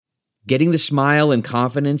Getting the smile and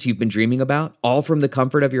confidence you've been dreaming about, all from the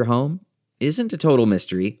comfort of your home, isn't a total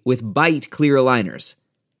mystery with Bite Clear Aligners.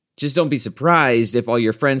 Just don't be surprised if all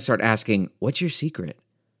your friends start asking, "What's your secret?"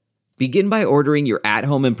 Begin by ordering your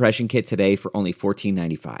at-home impression kit today for only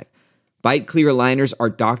 $14.95. Bite Clear Aligners are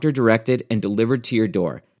doctor-directed and delivered to your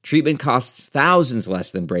door. Treatment costs thousands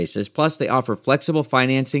less than braces, plus they offer flexible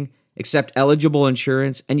financing, accept eligible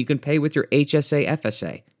insurance, and you can pay with your HSA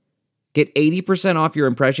FSA. Get 80% off your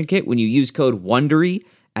impression kit when you use code WONDERY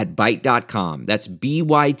at Byte.com. That's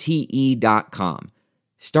BYTE.com.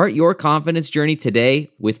 Start your confidence journey today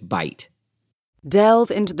with Byte.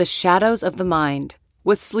 Delve into the shadows of the mind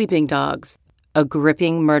with Sleeping Dogs, a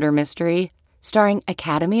gripping murder mystery starring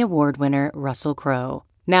Academy Award winner Russell Crowe.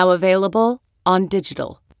 Now available on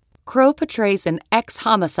digital. Crowe portrays an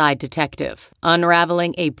ex-homicide detective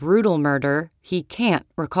unraveling a brutal murder he can't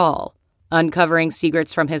recall. Uncovering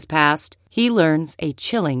secrets from his past, he learns a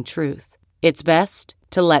chilling truth. It's best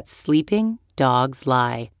to let sleeping dogs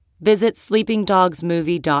lie. Visit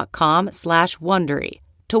sleepingdogsmovie.com/Wondery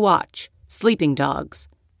to watch Sleeping Dogs,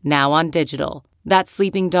 now on digital. That's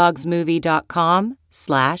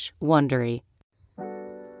sleepingdogsmovie.com/Wondery.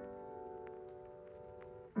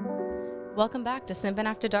 Welcome back to Simpin'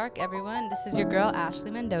 After Dark, everyone. This is your girl,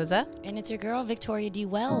 Ashley Mendoza. And it's your girl, Victoria D.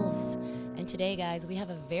 Wells. And today, guys, we have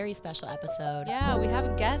a very special episode. Yeah, we have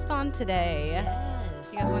a guest on today.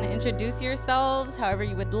 Yes. You guys want to introduce yourselves however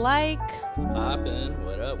you would like? What's poppin'?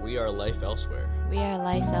 What up? We are Life Elsewhere. We are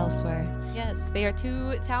Life Elsewhere. Yes, they are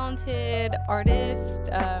two talented artists.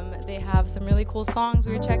 They have some really cool songs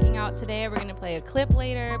we were checking out today. We're going to play a clip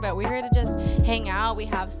later, but we're here to just hang out. We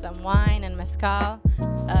have some wine and mezcal.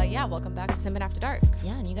 Welcome back to Simpin' After Dark.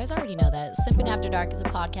 Yeah, and you guys already know that Simpin' After Dark is a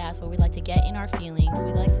podcast where we like to get in our feelings.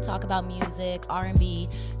 We like to talk about music, R&B.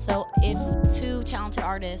 So if two talented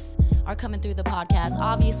artists are coming through the podcast,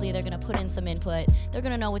 obviously they're going to put in some input. They're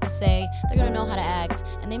going to know what to say. They're going to know how to act.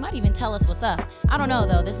 And they might even tell us what's up. I don't know,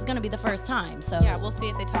 though. This is going to be the first time. So yeah, we'll see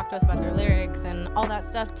if they talk to us about their lyrics and all that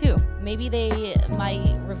stuff, too. Maybe they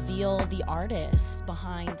might reveal the artist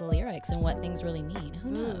behind the lyrics and what things really mean.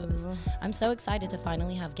 Who knows? Ooh. I'm so excited to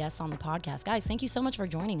finally have guests on the podcast. Guys, thank you so much for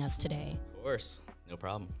joining us today. Of course. No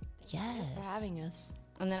problem. Yes. For having us.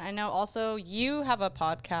 And then I know also you have a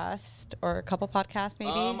podcast or a couple podcasts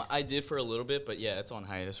maybe? I did for a little bit, but yeah, it's on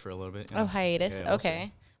hiatus for a little bit. Oh, hiatus. Yeah, we'll okay.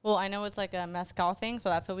 see. Well, I know it's like a mezcal thing, so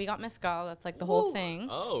that's what we got mezcal. That's like the whole thing.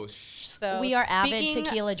 Oh, So We are avid speaking-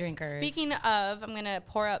 tequila drinkers. Speaking of, I'm going to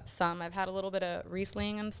pour up some. I've had a little bit of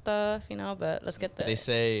Riesling and stuff, but let's get they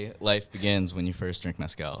say life begins when you first drink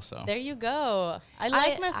mezcal, so. There you go. I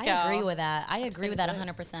like mezcal. I agree with that. I agree with that it is.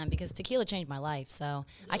 100% because tequila changed my life. So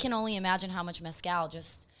I can only imagine how much mezcal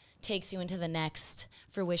just takes you into the next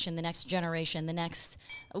fruition, the next generation, the next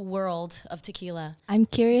world of tequila. I'm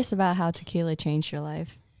curious about how tequila changed your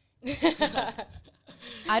life.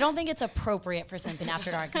 I don't think it's appropriate for Simpin'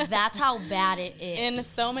 After Dark. That's how bad it is. In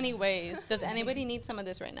so many ways. Does anybody need some of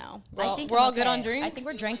this right now? I We're think all I'm good okay. on drinks? I think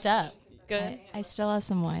we're drinked up. good. I still have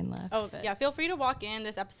some wine left. Oh, yeah. Feel free to walk in.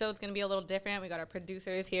 This episode's going to be a little different. We got our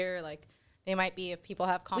producers here. They might be if people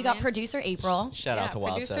have We comments. got producer April. Shout out to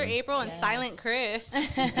Wild producer 7. April and Yes. Silent Chris.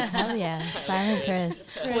 Hell yeah. Silent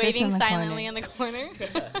Chris. Waving silently in the corner.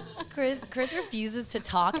 Chris refuses to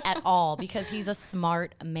talk at all because he's a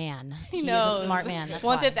smart man. He is knows. a smart man. That's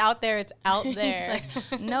Once why. it's out there, it's out there.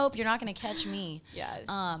 Nope, you're not going to catch me.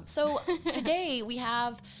 Yeah. So today we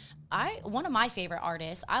have one of my favorite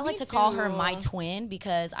artists. I like Me to call her too. my twin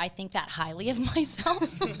because I think that highly of myself.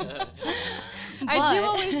 I do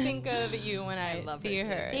always think of you when I see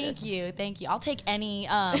her. Thank you. I'll take any.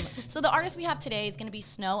 So the artist we have today is going to be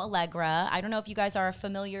Snoh Aalegra. I don't know if you guys are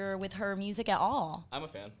familiar with her music at all. I'm a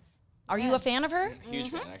fan. Are you a fan of her? Huge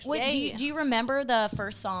fan, actually. What, Yay. do you remember the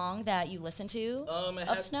first song that you listened to It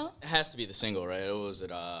of Snoh? It has to be the single, right? It was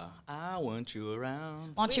I Want You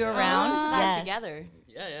Around. Want You Around? that Yes. together.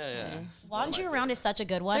 Yeah. Want You Around is such a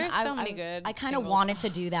good one. There's so many good I kind of singles. wanted to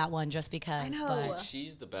do that one just because. But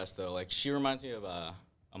She's the best, though. She reminds me of a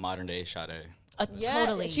modern day Sade. Yeah,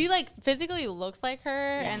 totally. She physically looks like her,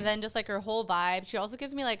 and then just her whole vibe. She also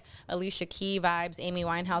gives me Alicia Key vibes, Amy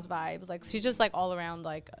Winehouse vibes. She's just all around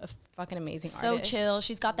a fucking amazing so artist. chill.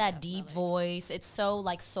 She's got that deep voice. It's so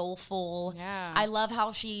soulful. Yeah. I love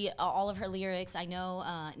how she all of her lyrics. I know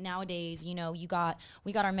nowadays, we got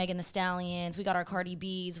our Megan Thee Stallions, we got our Cardi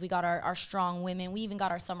B's, we got our strong women, we even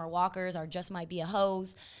got our Summer Walkers, our Just Might Be a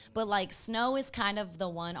Hose. But Snoh is kind of the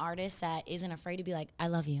one artist that isn't afraid to be I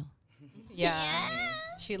love you. Yeah.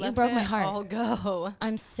 She You let broke it my heart. all go.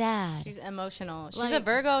 I'm sad. She's emotional. She's Like- a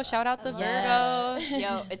Virgo. Shout out the Virgos.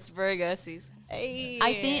 Yo, it's Virgo season. Hey.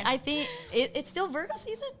 I think it's still Virgo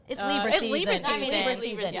season. It's Libra it's season. Libra I mean, season.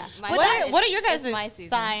 Libra season. Yeah. What are your guys' my season.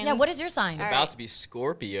 signs? Yeah. What is your sign? About to be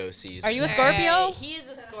Scorpio season. Are you a Scorpio? He is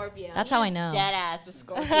a Scorpio. That's how I know. Dead ass a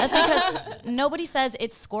Scorpio. That's because nobody says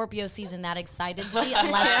it's Scorpio season that excitedly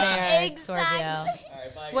unless they're Scorpio.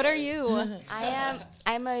 What are you?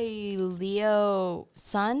 I'm a Leo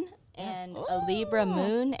sun and a Libra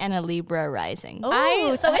moon and a Libra rising.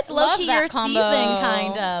 Oh, so it's love low-key that your combo. season,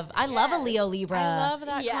 kind of. I love a Leo Libra. I love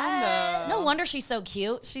that combo. No wonder she's so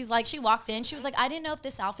cute. She's like, she walked in, she was like, I didn't know if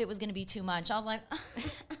this outfit was gonna be too much. I was like,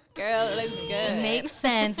 Girl, it looks good. makes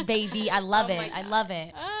sense, baby. I love it. I love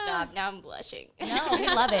it. Stop. Now I'm blushing. No, we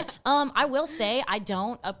love it. I will say I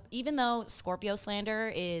don't. Even though Scorpio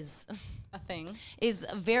slander is A thing.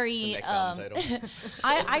 very. Next album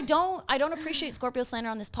title. I don't appreciate Scorpio slander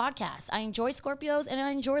on this podcast. I enjoy Scorpios and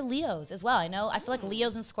I enjoy Leos as well. I feel like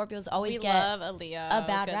Leos and Scorpios always We get love a Leo. a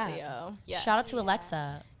bad good rap. Leo. Yes. Shout out to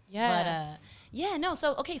Alexa. Yes. But, yeah, no.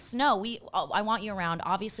 So, okay, Snow, I Want You Around.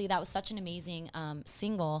 Obviously, that was such an amazing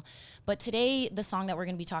single. But today, the song that we're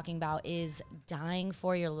going to be talking about is Dying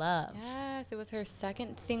for Your Love. Yes, it was her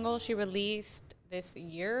second single she released this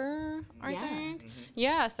year, I Yeah. think.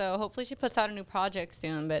 Yeah, so hopefully she puts out a new project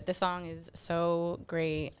soon. But this song is so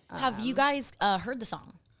great. Have you guys heard the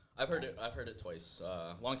song? I've heard it twice.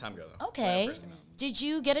 Long time ago. Though, Okay. when it first came out. Did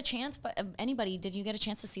you get a chance, did you get a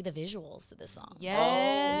chance to see the visuals of this song? Yes.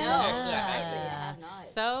 Actually, I have not.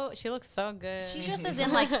 So she looks so good. She just is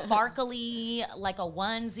in like sparkly, like a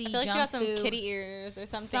onesie I feel like she got some jumpsuit. kitty ears or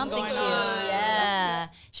something, Something going cute, on. yeah.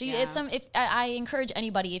 It's some. If I encourage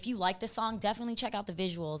anybody, if you like this song, definitely check out the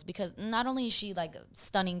visuals because not only is she like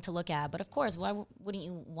stunning to look at, but of course, why wouldn't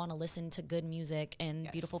you want to listen to good music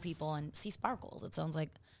and beautiful people and see sparkles? It sounds like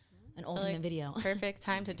an ultimate Like, video. Perfect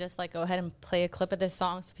time to just like go ahead and play a clip of this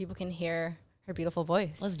song so people can hear her beautiful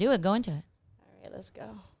voice. Let's do it. Go into it. All right, let's go.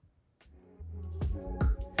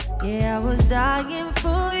 Yeah, I was dying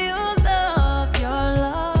for your love, your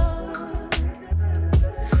love.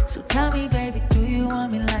 So tell me, baby, do you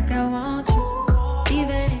want me like I want you?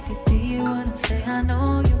 Even if you do, you wouldn't say I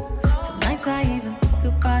know you. Some nights I even think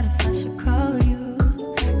about if I should call you.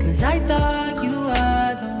 Cause I thought you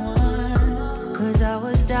were the one. Cause I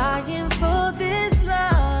was dying for this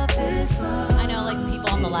love, this love. I know, like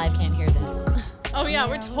people on the live can't hear this. Oh yeah,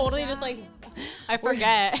 we're totally just like I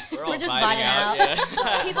forget. We're just vibing vibing out.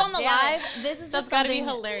 Yeah. People on the live, this is That's just gotta be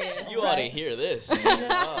something. hilarious. You ought to hear this.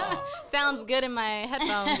 Oh. Sounds good in my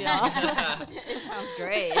headphones, y'all. It sounds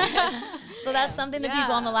great. So that's something that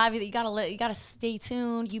people on the Yeah. live, you gotta stay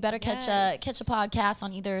tuned. You better catch a podcast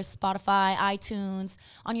on either Spotify, iTunes,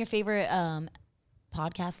 on your favorite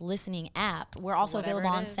podcast listening app. We're also Whatever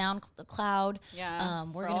available on it is. SoundCloud. Yeah.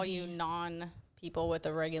 We're for gonna all be you non-people with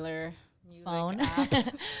a regular music phone.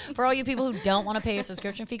 app. For all you people who don't want to pay a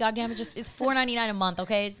subscription fee, goddamn it, it's $4.99 a month.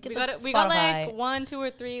 Okay, just get We the got Spotify. like 1, 2, or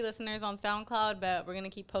 3 listeners on SoundCloud, but we're gonna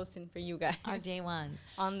keep posting for you guys our day ones.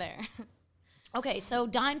 on there. Okay, so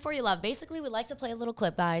Dying for Your Love. Basically, we like to play a little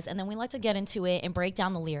clip, guys, and then we like to get into it and break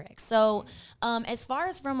down the lyrics. So, as far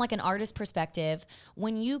as from like an artist perspective,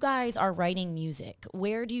 when you guys are writing music,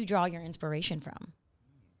 where do you draw your inspiration from?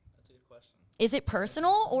 That's a good question. Is it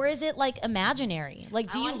personal or is it like imaginary? Like,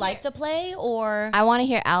 do you like to play or? I want to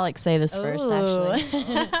hear Alex say this first, actually.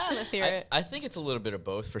 Let's hear it. I think it's a little bit of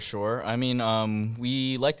both for sure. I mean,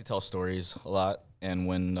 we like to tell stories a lot, and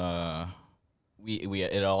when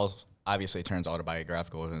it all obviously turns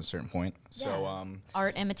autobiographical at a certain point. So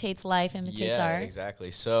Art imitates life, imitates yeah, art. exactly.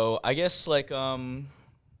 So I guess like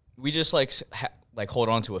we just like hold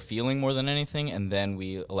on to a feeling more than anything, and then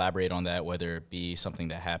we elaborate on that, whether it be something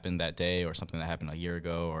that happened that day or something that happened a year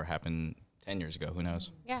ago or happened 10 years ago. Who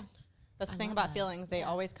knows? Yeah. That's the thing about feelings. They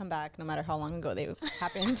always come back no matter how long ago they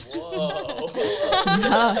happened.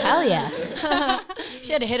 Oh, hell yeah.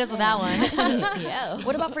 She had to hit us with that one. Yeah.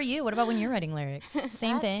 What about for you? What about when you're writing lyrics?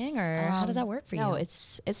 Same thing, or how does that work for you? No,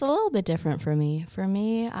 it's a little bit different for me. For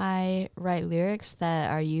me, I write lyrics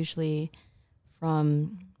that are usually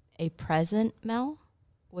from a present Mel,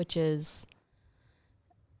 which is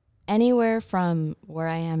anywhere from where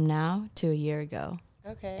I am now to a year ago.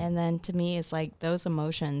 Okay. And then to me, it's like those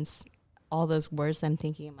emotions, all those words that I'm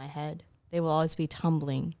thinking in my head, they will always be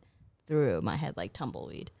tumbling through my head like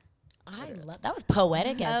tumbleweed. I love that. Was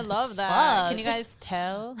poetic as I love that. fuck. Can you guys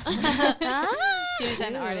tell? She's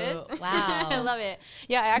an artist. Wow. I love it.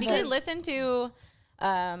 Yeah, I actually Because- listened to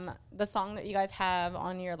The song that you guys have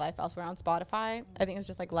on your Life Elsewhere on Spotify, I think it's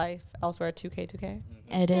just like Life Elsewhere 2K2K.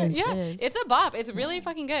 It is. Yeah, It is. it's a bop. It's really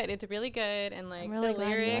fucking good. It's really good. And like I'm really the glad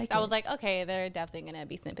you lyrics, like I it. was like, okay, they're definitely going to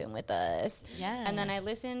be simping with us. Yes. And then I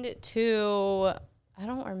listened to, I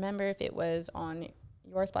don't remember if it was on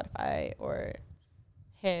your Spotify or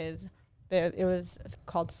his, but it was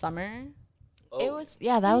called Summer. It was,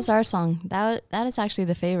 yeah, that was our song. That is actually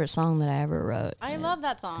the favorite song that I ever wrote. I love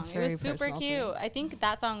that song. It's It very was super personal to cute. me. I think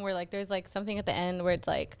that song where like there's like something at the end where it's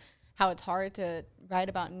like how it's hard to write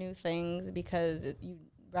about new things because you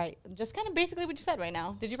write just kind of basically what you said right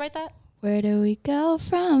now. Did you write that? Where do we go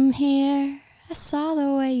from here? I saw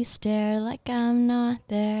the way you stare like I'm not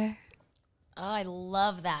there. Oh, I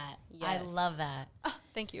love that. I Yes. love that.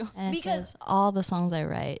 Thank you. And it Because- says all the songs I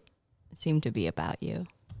write seem to be about you.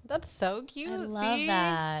 That's so cute. I love See?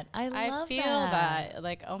 that. I love feel that.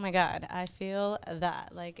 Like, oh my God, I feel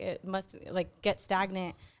that. Like, it must like get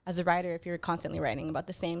stagnant as a writer if you're constantly writing about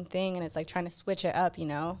the same thing and it's like trying to switch it up, you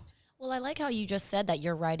know? Well, I like how you just said that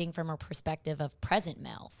you're writing from a perspective of present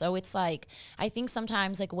Mel. So it's like, I think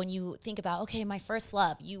sometimes like when you think about, okay, my first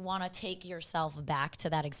love, you want to take yourself back to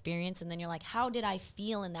that experience. And then you're like, how did I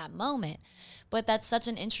feel in that moment? But that's such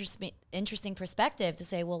an interesting perspective to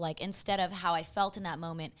say, well, like instead of how I felt in that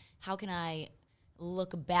moment, how can I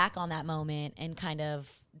look back on that moment and kind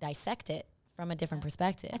of dissect it from a different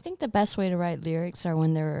perspective? I think the best way to write lyrics are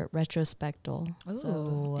when they're retrospectal. So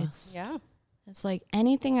Ooh. Yeah. it's like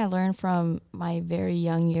anything I learned from my very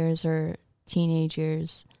young years or teenage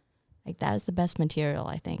years, like that is the best material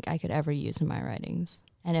I think I could ever use in my writings.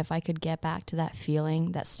 And if I could get back to that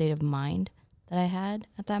feeling, that state of mind that I had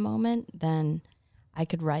at that moment, then I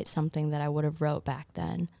could write something that I would have wrote back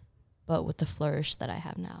then, but with the flourish that I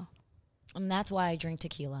have now. And that's why I drink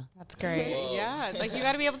tequila. That's great. Yeah. Like, you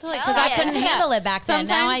got to be able to, like, Because I couldn't handle it back then.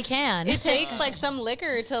 Now Sometimes I can. It takes like some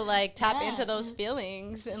liquor to like tap into those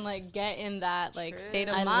feelings and like get in that like state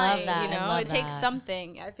of I mind. love that. You I know, love it takes that.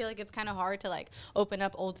 something. I feel like it's kind of hard to like open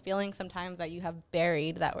up old feelings sometimes that you have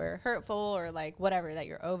buried that were hurtful or like whatever that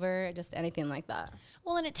you're over, just anything like that.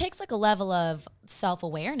 Well, and it takes like a level of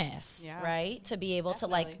self-awareness, Yeah. right? To be able to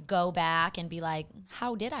like go back and be like,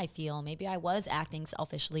 how did I feel? Maybe I was acting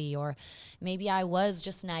selfishly, or maybe I was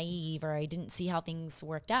just naive, or I didn't see how things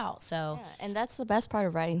worked out. So Yeah, and that's the best part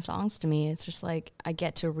of writing songs to me. It's just like I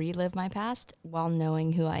get to relive my past while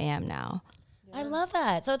knowing who I am now. I love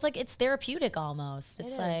that. So it's like, it's therapeutic almost.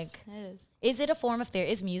 It's like, it is. is it a form of therapy?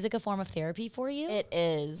 Is music a form of therapy for you? It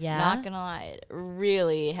is. Yeah? Not gonna lie, it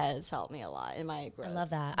really has helped me a lot in my growth. I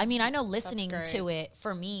love that. I mean, I know listening great. to it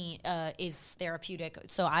for me is therapeutic.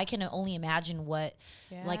 So I can only imagine what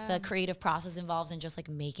like the creative process involves in just like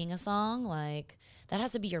making a song. Like that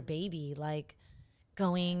has to be your baby. Like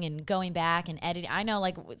going back and editing. I know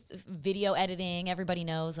like with video editing, everybody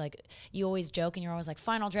knows like you always joke and you're always like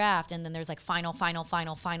final draft, and then there's like final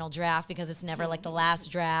draft because it's never like the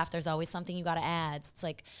last draft. There's always something you got to add. It's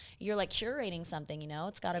like you're like curating something, you know?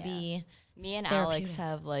 It's got to be Me and therapeutic. Alex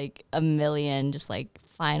have like a million just like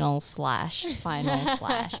final slash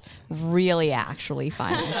really actually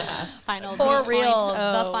final drafts. Final for 2.0. real,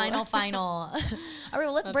 the final. All right,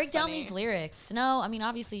 well, let's That's break down funny. these lyrics. No, I mean,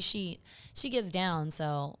 obviously she gets down,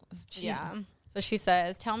 so Yeah. So she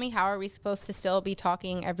says, tell me, how are we supposed to still be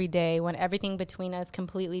talking every day when everything between us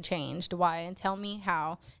completely changed? Why? And tell me,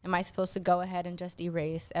 how am I supposed to go ahead and just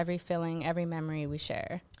erase every feeling, every memory we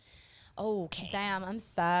share? okay. Damn, I'm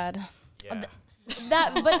sad. Yeah.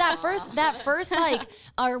 That first like,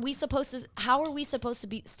 how are we supposed to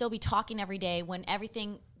be still be talking every day when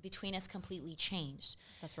everything between us completely changed?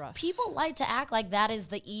 That's rough. People like to act like that is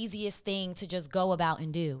the easiest thing to just go about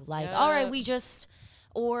and do. Like, all right, we just,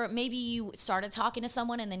 or maybe you started talking to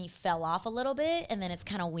someone and then you fell off a little bit and then it's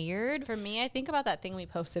kind of weird. For me, I think about that thing we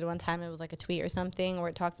posted one time. It was like a tweet or something where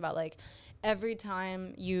it talked about like every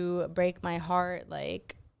time you break my heart,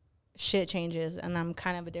 like shit changes and I'm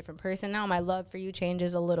kind of a different person now. My love for you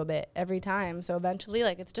changes a little bit every time. So eventually,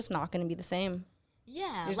 like, it's just not going to be the same. Yeah,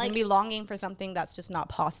 You're just like, going to be longing for something that's just not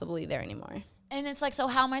possibly there anymore. and it's like, so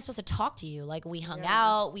how am I supposed to talk to you? Like, we hung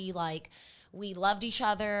out, we loved each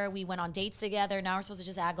other, we went on dates together. Now we're supposed to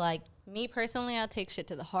just act like. Me personally, I'll take shit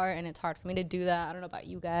to the heart, and it's hard for me to do that. I don't know about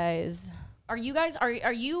you guys. Are you guys, are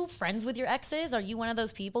you friends with your exes? Are you one of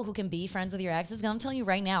those people who can be friends with your exes? 'Cause I'm telling you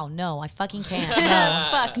right now, no, I fucking can't. No,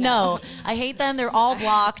 fuck no. I hate them. They're all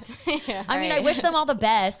blocked. I mean, I wish them all the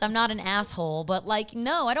best. I'm not an asshole, but like,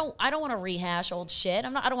 no, I don't want to rehash old shit. I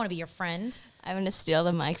don't want to be your friend. I'm gonna steal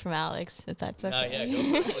the mic from Alex if that's okay.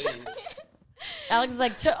 Yeah, go for it, please. Alex is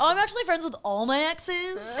like, I'm actually friends with all my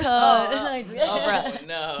exes. No.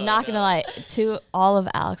 Not gonna lie, to all of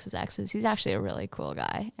Alex's exes, he's actually a really cool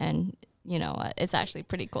guy, and you know what? It's actually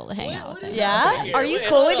pretty cool to hang out with him. Yeah? Are you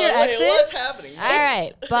cool with your exes? What's happening? All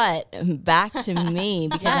right, but back to me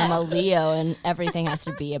because I'm a Leo and everything has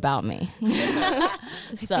to be about me.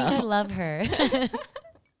 I love her.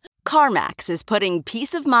 CarMax is putting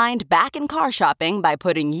peace of mind back in car shopping by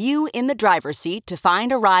putting you in the driver's seat to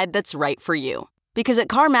find a ride that's right for you. Because at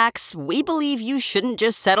CarMax, we believe you shouldn't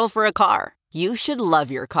just settle for a car. You should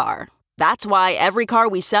love your car. That's why every car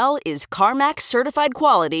we sell is CarMax certified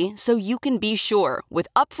quality, so you can be sure with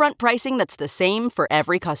upfront pricing that's the same for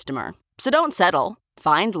every customer. So don't settle.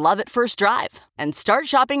 Find love at first drive and start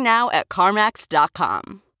shopping now at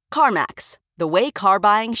CarMax.com. CarMax, the way car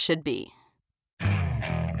buying should be.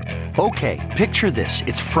 Okay, picture this.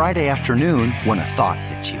 It's Friday afternoon when a thought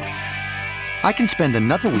hits you. I can spend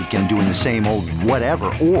another weekend doing the same old whatever,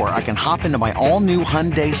 or I can hop into my all-new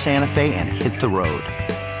Hyundai Santa Fe and hit the road.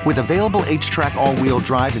 With available H-Track all-wheel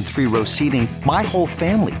drive and 3-row seating, my whole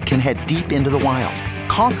family can head deep into the wild.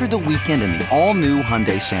 Conquer the weekend in the all-new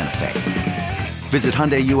Hyundai Santa Fe. Visit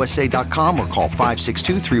HyundaiUSA.com or call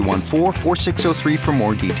 562-314-4603 for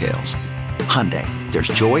more details. Hyundai, there's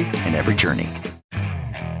joy in every journey.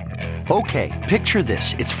 Okay, picture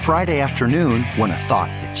this. It's Friday afternoon when a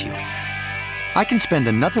thought hits you. I can spend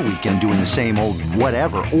another weekend doing the same old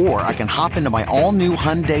whatever, or I can hop into my all-new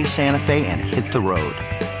Hyundai Santa Fe and hit the road.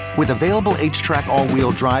 With available H-Track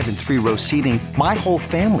all-wheel drive and 3-row seating, my whole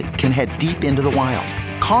family can head deep into the wild.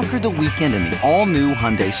 Conquer the weekend in the all-new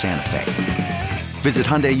Hyundai Santa Fe. Visit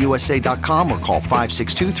HyundaiUSA.com or call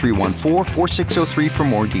 562-314-4603 for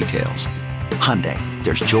more details. Hyundai,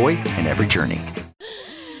 there's joy in every journey.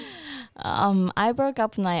 I broke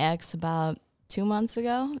up with my ex about 2 months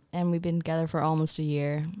ago, and we've been together for almost a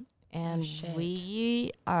year, and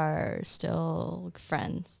we are still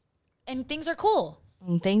friends. And things are cool.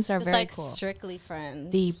 And things are Just very like cool. strictly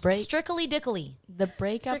friends. The Strictly dickly. the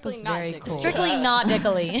breakup Strictly was not very dickly. cool. Strictly not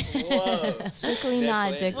dickly. Whoa. Strictly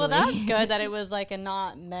not dickly. Well, that's good that it was like a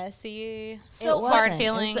not messy, So It hard wasn't.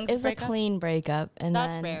 feelings. It was a breakup. clean breakup, and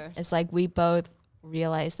That's then rare. it's like we both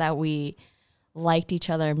realized that we liked each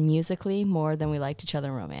other musically more than we liked each other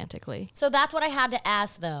romantically. So that's what I had to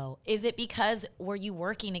ask, though. Is it because were you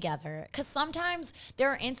working together? Because sometimes there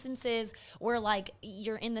are instances where, like,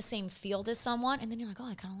 you're in the same field as someone, and then you're like, oh,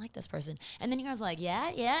 I kind of like this person. And then you guys like,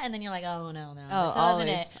 yeah. And then you're like, oh, no, this wasn't always,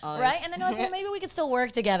 it. always. Right? And then you're like, well, maybe we could still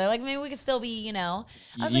work together. Like, maybe we could still be, you know.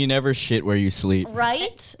 I was You never shit where you sleep. like,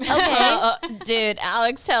 right? Okay. Dude,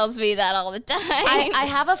 Alex tells me that all the time. I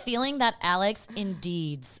have a feeling that Alex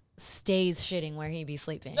indeed stays shitting where he be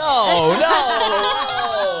sleeping. No. I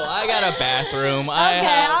got a bathroom.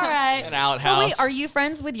 Okay, all right. An outhouse. So wait, are you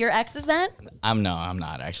friends with your exes then? I'm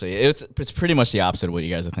not actually. It's pretty much the opposite of what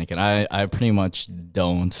you guys are thinking. I pretty much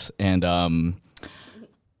don't, and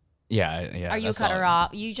yeah. Or you that's cut all. her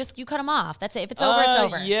off? You cut them off. That's it. If it's over, it's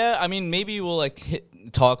over. Yeah, I mean, maybe we'll like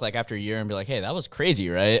talk like after a year and be like, hey, that was crazy,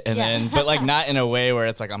 right? And Yeah. then, but like not in a way where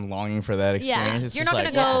it's like I'm longing for that Yeah. experience. It's You're just not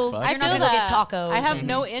like, gonna go- what the fuck? you're not gonna go get tacos I have and-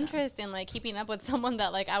 no interest in like keeping up with someone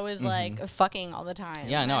that like I was like fucking all the time.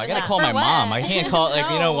 Yeah, no, I It's gotta like, call for my what? mom. I can't call like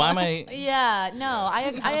No. why am I? Yeah, no,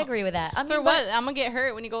 I agree with that. I mean, For what? I'm gonna get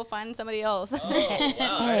hurt when you go find somebody else.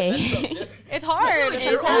 Hey, It's hard.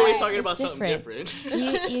 It's always hard. talking It's about something different.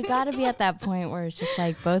 different. you got to be at that point where it's just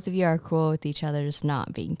like both of you are cool with each other, just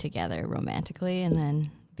not being together romantically, and then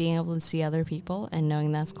being able to see other people and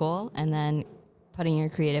knowing that's cool, and then putting your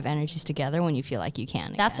creative energies together when you feel like you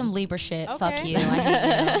can. that's again. some Libra shit. Okay. Fuck you. I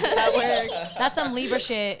hate you. That works. That's some Libra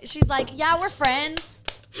shit. She's like, yeah, we're friends.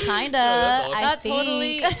 Kinda. awesome. I That think.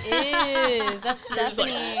 totally is. That's Just like,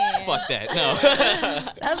 Stephanie. fuck that. No.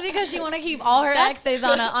 That's because she want to keep all her exes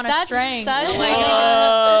on a That's string. such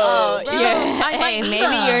Oh, Bro, Hey,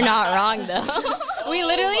 maybe you're not wrong though. we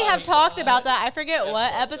literally have talked about that. I forget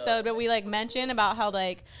what episode, but we like mentioned about how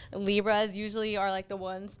like Libras usually are like the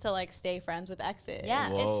ones to like stay friends with exes. Yeah.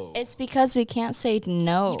 Whoa. It's because we can't say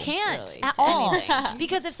no. You can't really, at to all. anything.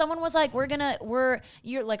 Because if someone was like,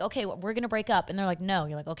 you're like, okay, we're gonna break up, and they're like, no,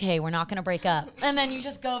 you're like, okay, we're not gonna break up, and then you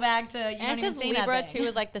just go back to you And don't even because say Libra nothing. too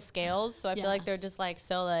is like the scales, so I Yeah. feel like they're just like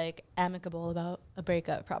so like amicable about a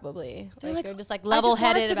breakup. Probably like, they're just like I just want us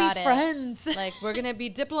level-headed to be about it. friends. Like we're gonna be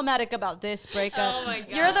diplomatic about this breakup. Oh my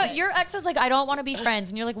god. Your ex is like, I don't want to be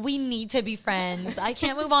friends, and you're like, we need to be friends. I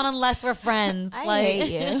can't move on unless we're friends. I like,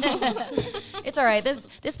 hate you. It's all right. This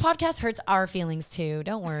podcast hurts our feelings too.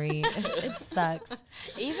 Don't worry. It sucks.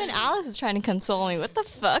 Even Alex is trying to console me. What the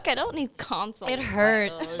fuck? I don't need console. It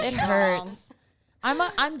hurts. It hurts.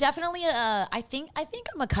 I'm definitely I think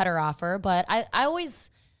I'm a cutter offer, but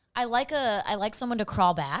I like someone to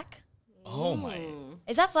crawl back. Oh my.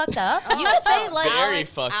 Is that fucked up? You could say like Very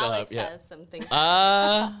fucked Alex up. Yeah. has something.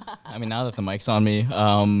 I mean, now that the mic's on me,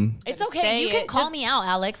 it's okay. Say You can it. call Just me out,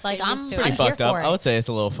 Alex. Like get I'm used to it. pretty I'm here fucked up. for it. I would say it's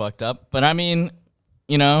a little fucked up, but I mean,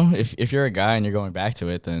 you know, if you're a guy and you're going back to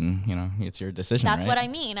it, then you know it's your decision. That's right? what I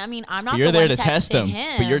mean. I mean, I'm not. But you're the there one to test texting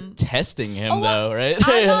him, but you're testing him well, though, right?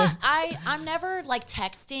 I'm never like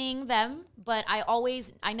texting them, but I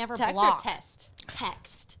never Text block. or test?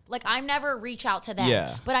 Text. Like I never reach out to them,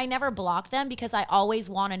 Yeah. but I never block them because I always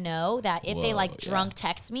want to know that if they like drunk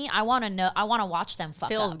text me, I want to know. I want to watch them fuck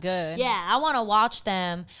Feels up. good. Yeah, I want to watch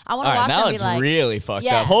them. I want to All right, watch now them be it's like, really fucked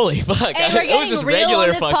Yeah. up. Holy fuck! Hey, we're it was getting just real regular on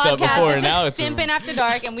this fucked up podcast. before, This and now is it's Simping After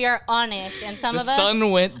Dark, and we are honest. And some the of us,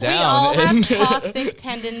 sun went down. we all have and- toxic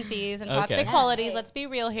tendencies and toxic Okay. qualities. Let's be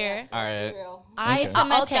real here. All right. I Okay. Some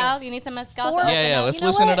mezcal. okay. You need some mezcal. For- so Yeah, open up. let's You know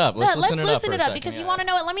loosen what? it up. Let's Yeah, loosen it up for a because second, you yeah. want to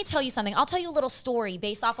know it. Let me tell you something. I'll tell you a little story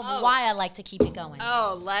based off of why I like to keep it going.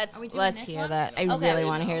 Oh, let's doing let's this hear one? that. I Okay. really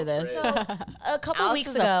want to hear this. So, a couple Alex weeks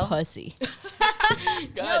is ago, a pussy.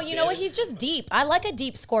 no, you know what? He's just deep. I like a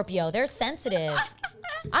deep Scorpio. They're sensitive.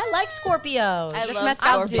 I like Scorpios. This love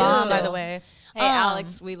mezcal's Scorpios. bomb, by the way. Hey,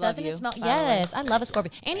 Alex, we love doesn't you. it smell? by the way. Yes, I love a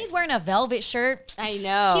Scorpio. And he's wearing a velvet shirt. I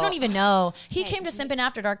know. He don't even know. He came to Simpin'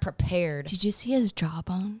 After Dark prepared. Did you see his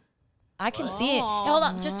jawbone? I can see it. Hey, hold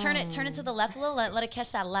on. Just turn it to the left a little. Let it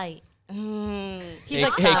catch that light. He's Hey,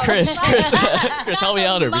 like, hey, "Stop." Chris, help me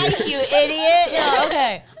out over here. You idiot. Yeah,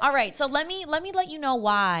 okay. All right. So let me let you know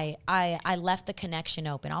why I left the connection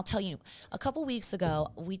open. I'll tell you. A couple weeks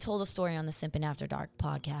ago, we told a story on the Simpin' After Dark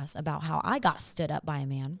podcast about how I got stood up by a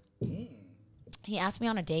man. He asked me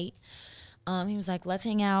on a date. He was like, let's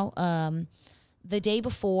hang out. The day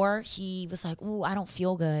before, he was like, ooh, I don't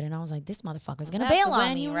feel good. And I was like, this motherfucker's going to That's bail on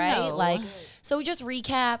when me, you right? know. Like, so we just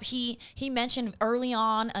recap. He mentioned early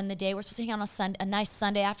on the day, we're supposed to hang out on a nice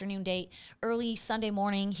Sunday afternoon date. Early Sunday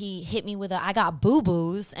morning, he hit me with I got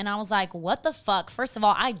boo-boos. And I was like, what the fuck? First of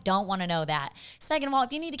all, I don't want to know that. Second of all,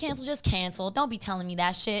 if you need to cancel, just cancel. Don't be telling me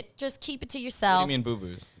that shit. Just keep it to yourself. What do you mean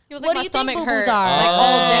boo-boos? He was What like, do my you think stomach boo-boos hurt are? like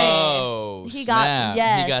all day. Oh, He snap. got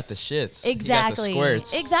yes. He got the shits. Exactly. He got the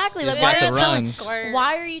squirts. Exactly. He's Like, got why, the are you telling, runs.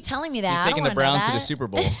 why are you telling me that? He's I taking don't the wanna know Browns to the that. Super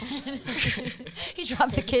Bowl. He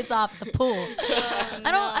dropped the kids off at the pool.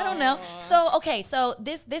 I don't know. So okay, so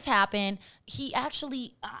this happened. He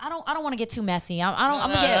actually I don't want to get too messy. I'm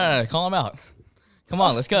gonna get No, call him out. Come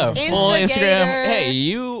on, let's go. Full Instagram. Hey,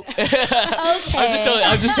 you. okay.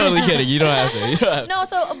 I'm just totally kidding. You don't have to. You don't have to. No,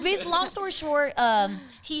 so long story short,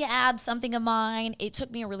 he had something of mine. It took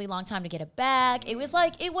me a really long time to get it back. It was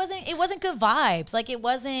like it wasn't good vibes. Like it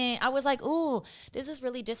wasn't. I was like, ooh, this is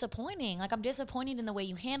really disappointing. Like I'm disappointed in the way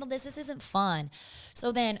you handled this. This isn't fun.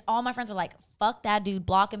 So then all my friends were like, fuck that dude,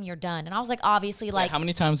 block him, you're done. And I was like, obviously, like How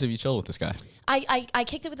many times have you chilled with this guy? I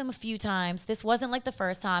kicked it with him a few times. This wasn't like the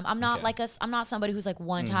first time. I'm not I'm not somebody who's like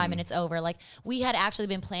one time and it's over. Like we had actually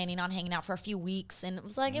been planning on hanging out for a few weeks, and it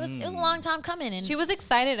was like it was a long time coming. And She was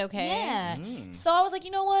excited, okay? yeah. So I was like,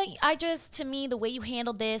 you know what? To me, the way you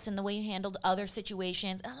handled this and the way you handled other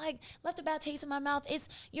situations, and I like left a bad taste in my mouth.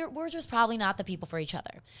 We're just probably not the people for each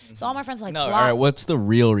other. So all my friends were like, No, all block. right. What's the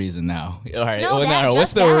real reason now? All right. No, What's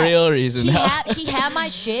just the that. real reason he now? He had my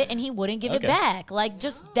shit and he wouldn't give it Okay. back. Like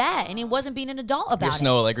just that, and it wasn't being an adult about Your it.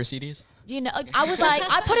 Snow Allegra CDs? You know, I was like,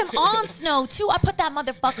 I put him on Snow too. I put that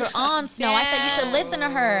motherfucker on Snow. I said you should listen to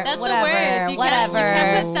her. That's whatever, the worst. You whatever.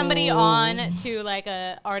 can't put somebody on to like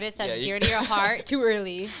a artist that's Yeah, you- dear to your heart too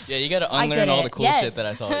early. Yeah, you got to I unlearn did all it. the cool Yes. shit that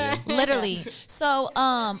I taught you. Literally. So,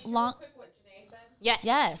 long. Yes.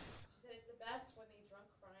 Yes.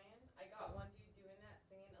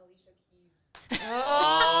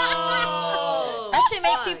 That shit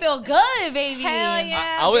makes you feel good, baby. Hell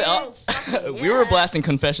yeah. We were blasting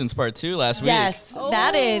Confessions Part 2 last week. Yes,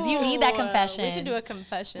 that is. You need that confession. We should do a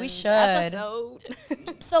confession. We should. Episode.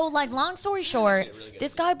 So, like, long story short,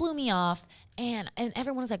 this guy blew me off, and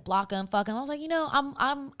everyone was like, block him, fuck him. I was like, you know,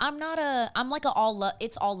 I'm like a all love,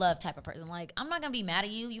 it's all love type of person. Like, I'm not gonna be mad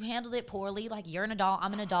at you. You handled it poorly. Like, you're an adult.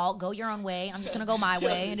 I'm an adult. Go your own way. I'm just gonna go my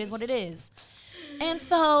way. It is what it is. And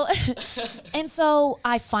so,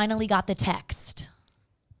 I finally got the text.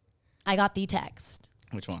 I got the text.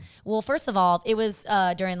 Which one? Well, first of all, it was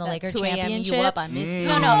during the Laker 2 a.m. championship. You up? I miss you.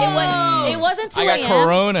 No, it wasn't 2 I a.m. got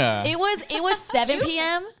Corona. It was 7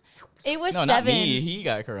 p.m. It was No, 7. not me. He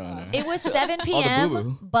got Corona. It was 7 All the p.m.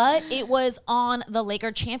 boo-boo. But it was on the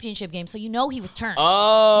Laker championship game, so you know he was turned.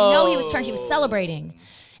 Oh. You know he was turned. He was celebrating.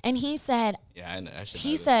 And he said, Yeah, I should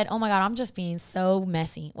he know said, oh my God, I'm just being so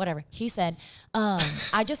messy. Whatever. He said,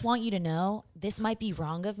 I just want you to know this might be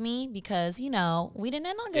wrong of me because, you know, we didn't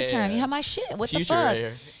end on good terms. You have my shit. What the Future fuck? right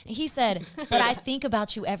here. And he said, but I think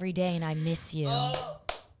about you every day and I miss you. What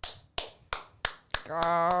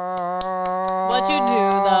you do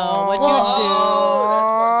though? What you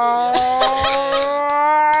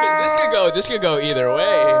This could go either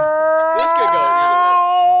way. This could go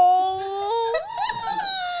either do?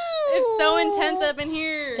 It's so intense up in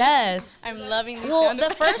here. Yes. I'm loving these Well, sound the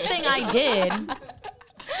effects. first thing I did,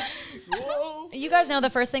 you guys know the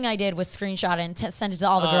first thing I did was screenshot it and send it to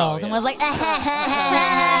all the girls and was like,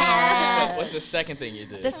 What's the second thing you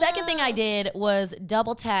did? The second thing I did was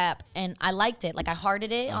double tap, and I liked it. Like I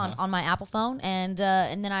hearted it on my Apple phone, and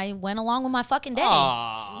then I went along with my fucking day.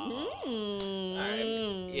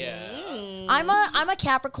 Yeah. I'm a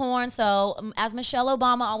Capricorn, so as Michelle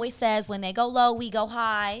Obama always says, when they go low, we go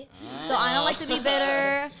high. So I don't like to be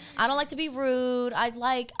bitter. I don't like to be rude.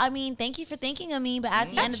 I mean, thank you for thinking of me, but at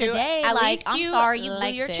the end of the true. day, At like, least I'm you sorry you blew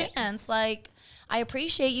liked your it. chance. Like, I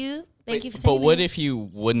appreciate you. Thank you for But saying what if you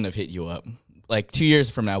wouldn't have hit you up? Like 2 years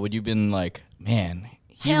from now, would you have been like, man,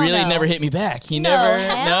 he Hell really no. never hit me back. He No, never,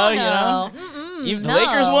 hell you know? Even the no.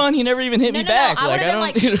 Lakers won, he never even hit me back. I would Like, have been don't,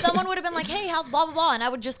 like, you know? someone would have been like, hey, how's blah, blah, blah? And I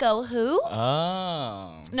would just go, who?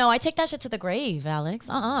 Oh. No, I take that shit to the grave, Alex.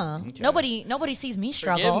 Nobody sees me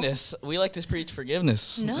struggle. Forgiveness. We like to preach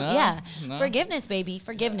forgiveness. No, No? yeah. No? Forgiveness, baby.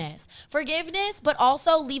 Forgiveness. Forgiveness, but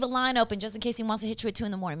also leave a line open just in case he wants to hit you at 2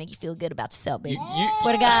 a.m, make you feel good about yourself, baby.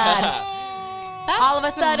 Swear to God. That's all of a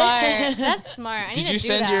sudden. smart. That's smart. I need Did to you do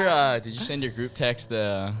send that. did you send your group text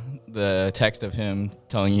the text of him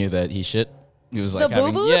telling you that he shit? He was The like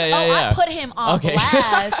boo boos? yeah. I put him on Okay.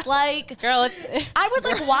 blast. Like, Girl, I was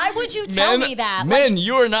like, why would you tell me that? Men,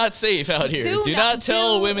 you are not safe out here. Do not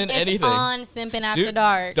tell women It's anything. on Simping After Dude,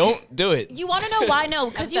 Dark. Don't do it. You want to know why? No,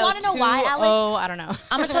 because you want to know why, Alex? Oh, I don't know.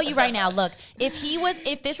 I'm gonna tell you right now. Look,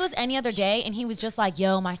 if this was any other day and he was just like,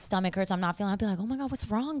 yo, my stomach hurts, I'm not feeling, I'd be like, oh my God, what's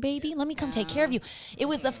wrong, baby? Let me come take care of you. It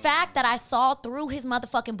was the fact that I saw through his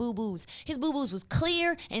motherfucking boo-boos. His boo-boos was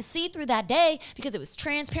clear and see-through that day because it was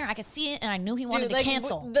transparent. I could see it and I knew he wanted to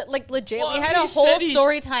cancel. Like legit, Well, we had he a whole said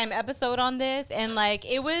story time episode on this, and like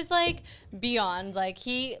it was like beyond. Like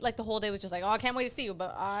he, like the whole day was just like, oh, I can't wait to see you,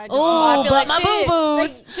 but I just, I feel but like my shit. boo-boos.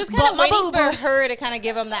 Like, just But kind of my waiting for boo-boos. her to kind of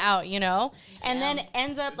give him the out, you know, and then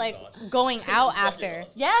ends up like going out after.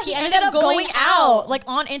 Yeah, he ended up going out. Like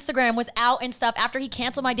on Instagram, was out and stuff after he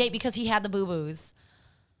canceled my date because he had the boo-boos.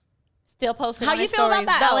 Still posting. How on you his feel about stories,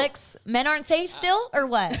 that, though. Alex? Men aren't safe still, or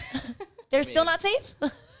what? They're still not safe?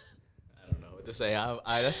 To say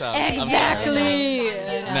that sounds Exactly.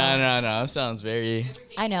 No. That sounds very.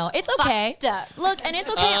 I know. It's okay. Fucked up. Look, and it's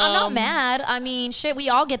okay. I'm not mad. I mean, shit, we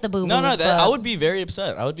all get the boo-boos. No, that but I would be very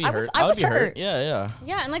upset. I would be hurt. I would was be hurt. Yeah.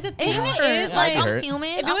 Yeah, and like the thing hurt. is, Yeah, like I'd be hurt. I'm human.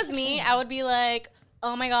 if it was me, I would be like,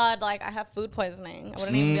 oh my God, like I have food poisoning. I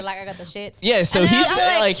wouldn't even be like, I got the shits. Yeah, so And then he I'd be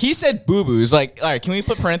said he said boo boos. Like, all right, can we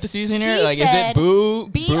put parentheses in here? He Like, is said it boo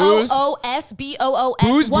booze? BOOSBOOS.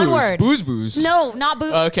 Booze One booze. word. Booze booze. No, not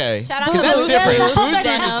boo. Okay. Shout out Because to that's Booze different. Denim. Booze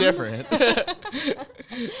booze is different.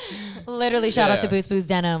 Literally, shout out to Yeah. Boost Boost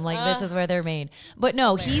Denim. Like, this is where they're made. But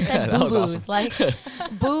no, he said that boo was boos. awesome. Like,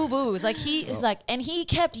 boo boos. Like, he is like, and he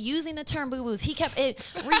kept using the term boo boos. He kept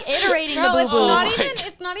reiterating the Bro, boo it's boos. not even.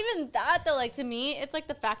 It's not even that though. Like to me, it's like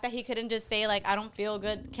the fact that he couldn't just say like, I don't feel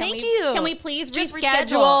good. Thank you. Can we please Just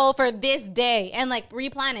reschedule for this day and like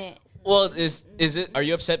replan it? Well, is it? Are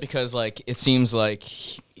you upset because like it seems like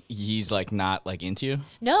he's like not like into you?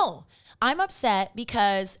 No, I'm upset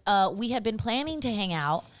because we had been planning to hang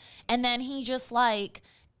out, and then he just like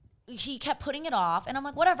he kept putting it off, and I'm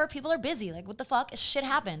like, whatever. People are busy. Like, what the fuck? Shit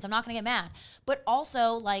happens. I'm not gonna get mad. But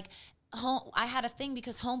also, like, I had a thing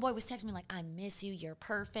because homeboy was texting me like, I miss you. You're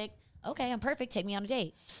perfect. Okay, I'm perfect. Take me on a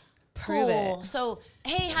date. Prove Cool. it. So,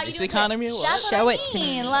 hey, how you This doing? economy today? or what? That's Show what it I to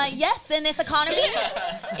mean. me. Like, yes, in this economy,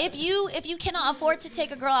 if you cannot afford to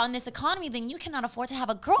take a girl out in this economy, then you cannot afford to have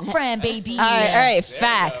a girlfriend, baby. All right.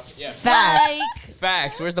 Facts. Facts.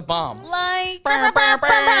 Facts. Where's the bomb? Like,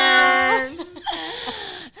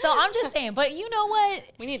 so I'm just saying, but you know what?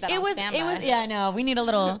 We need that It on was, standby. yeah, I know. We need a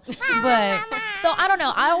little, but so I don't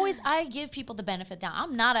know. I give people the benefit down.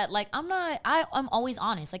 I'm always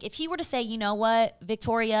honest. Like if he were to say, you know what,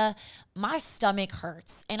 Victoria, my stomach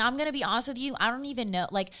hurts, and I'm gonna be honest with you, I don't even know.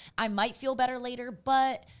 Like I might feel better later,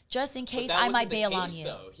 but just in But case that I wasn't might the bail on case, you.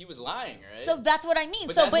 though. He was lying, right? So that's what I mean.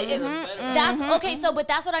 But So, that's but what it, we're upset about. that's okay. So, but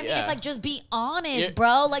that's what I mean. It's Yeah. like just be honest, You're-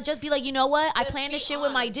 bro. Like just be like, you know what? I planned this shit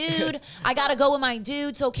with my dude. I gotta go with my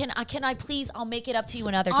dude. So can I please? I'll make it up to you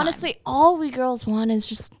another time. Honestly, all we girls want is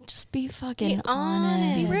just be fucking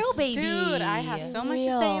honest. Be real, baby. Dude, I have so much to say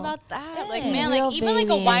Real. about that. Like, Be man, real, like even like a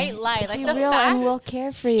baby. white lie, like Be the real fact. and we'll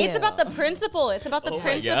care for you. It's about the principle. It's about the Oh my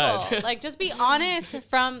principle. God. Like, just be honest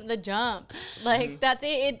from the jump. Like, that's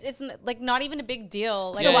it. It's like not even a big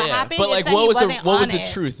deal. Like, what happened But is like, that what he was the wasn't what was the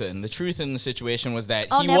honest. truth in? The truth in the situation was that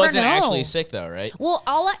I'll he never wasn't know. actually sick, though, right? Well,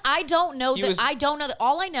 I don't know He that. was- I don't know that.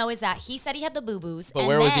 All I know is that he said he had the boo boos. But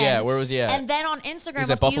where was he at? Where was he at? And then on Instagram, Was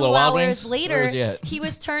a it few Buffalo Wild hours Wings? Where later, was he at? he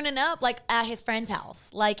was turning up like at his friend's house,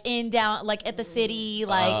 like like at the city,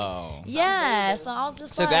 like Oh. yeah. So I was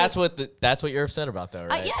just So like, that's what you're upset about, though,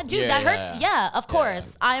 right? yeah, dude, that hurts. Yeah, of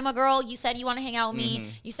course. I am a girl. You said you want to hang out with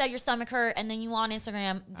me. You said your stomach hurt, and then you on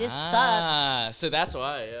Instagram. This sucks. So that's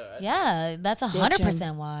why. Yeah, that's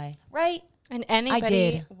 100% why. Right? And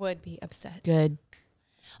anybody did. would be upset. good.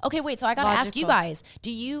 Okay, wait. So I gotta ask you Logical. guys: Do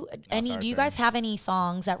you sorry, do you sorry. guys have any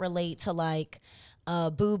songs that relate to like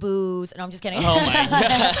boo boos? No, I'm just kidding. Oh my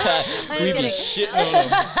god, we be kidding. shitting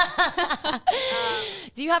on him.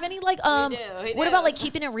 Do you have any like we what do. about like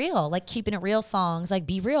keeping it real? Like keeping it real songs, like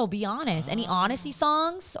be real, be honest. Any honesty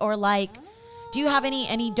songs or like do you have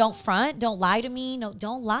any don't front, don't lie to me? No,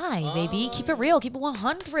 don't lie, baby. Keep it real, keep it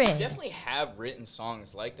 100. Definitely have written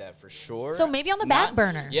songs like that for sure. So maybe on the back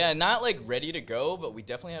burner. Yeah, not like ready to go, but we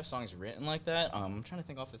definitely have songs written like that. I'm trying to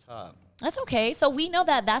think off the top. That's okay. So we know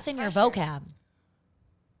that that's in your vocab.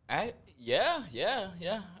 Yeah.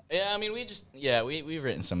 I mean, we've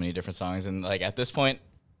written so many different songs, and like at this point,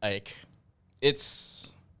 like it's,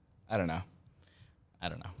 I don't know.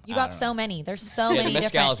 You got so many. There's so many the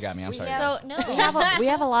different. Mescal's got me. I'm sorry. So guys. no, We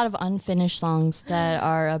have a lot of unfinished songs that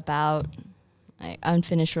are about like,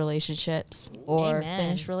 unfinished relationships or Amen.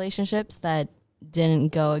 finished relationships that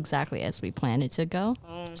didn't go exactly as we planned it to go.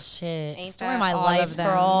 shit. Ain't Story that of my all life, of them?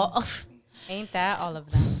 girl. Ain't that all of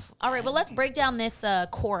them? All right, well, let's break down this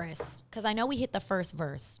chorus because I know we hit the first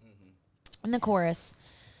verse. In the chorus,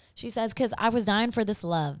 she says, because I was dying for this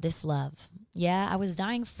love. Yeah, I was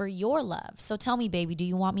dying for your love. So tell me, baby, do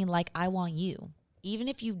you want me like I want you? Even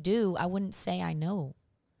if you do, I wouldn't say I know.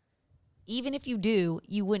 Even if you do,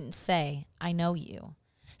 you wouldn't say I know you.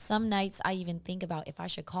 Some nights I even think about if I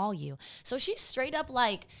should call you. So she's straight up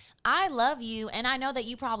like, I love you, and I know that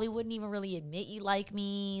you probably wouldn't even really admit you like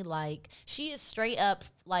me. Like, she is straight up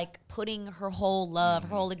like putting her whole love,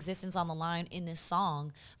 her whole existence on the line in this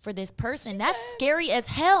song for this person. That's scary as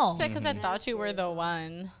hell. Because I thought you were the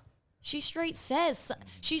one. She straight says,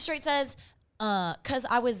 cause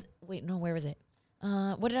I was, wait, no, where was it?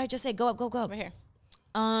 What did I just say? Go up. Over here.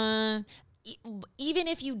 Even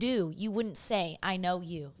if you do, you wouldn't say, I know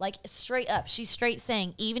you. Like straight up. She's straight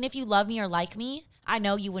saying, even if you love me or like me, I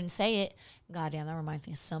know you wouldn't say it. Goddamn, that reminds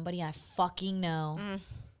me of somebody I fucking know.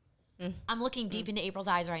 I'm looking deep into April's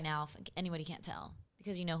eyes right now, if anybody can't tell,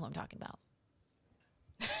 because you know who I'm talking about.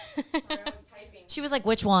 She was like,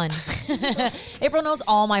 which one? April knows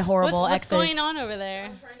all my horrible What's exes. going on over there?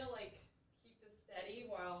 Trying to like keep this steady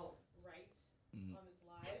while right on his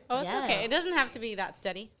live. Oh, it's Yes. okay. It doesn't have to be that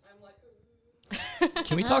steady. I'm like,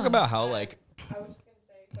 Can we talk about how like? I was just gonna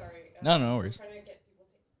say, sorry. No worries. Trying to get people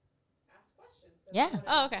to ask questions. So Yeah.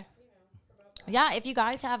 Oh, okay. Yeah, if you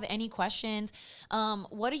guys have any questions,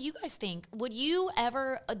 what do you guys think? Would you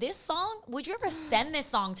ever, this song, would you ever send this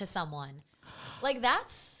song to someone? Like,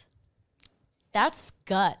 that's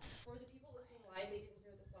guts. For the people listening live, they didn't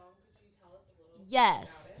hear the song. Could you tell us a little?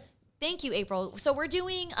 Yes. Thank you, April. So we're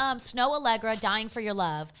doing Snow Allegra, Dying for Your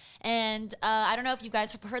Love. And I don't know if you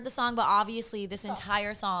guys have heard the song, but obviously this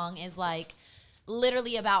entire song is like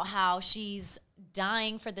literally about how she's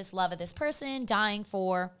dying for this love of this person, dying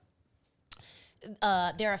for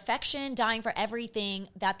their affection, dying for everything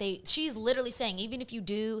that she's literally saying, even if you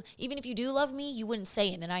do love me, you wouldn't say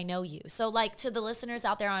it, and I know you. So like to the listeners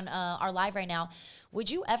out there on our live right now, would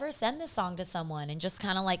you ever send this song to someone and just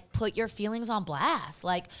kind of like put your feelings on blast?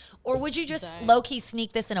 Like, or would you just low-key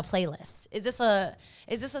sneak this in a playlist? Is this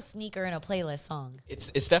a sneaker in a playlist song? It's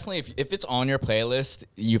definitely if it's on your playlist,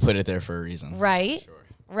 you put it there for a reason. Right? Sure.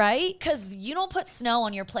 Right? Because you don't put Snow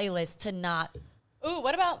on your playlist to not. Ooh,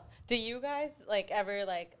 what about, do you guys like ever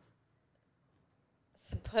like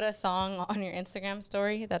put a song on your Instagram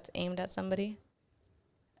story that's aimed at somebody?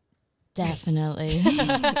 Definitely.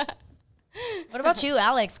 What about you,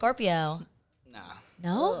 Alex, Scorpio? Nah.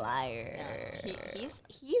 No? Liar.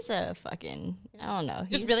 He's a fucking, I don't know.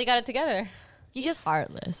 Just really got it together. You just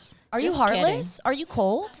heartless. Are you Just heartless? Are you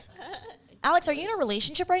cold? Alex, are you in a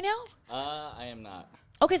relationship right now? I am not.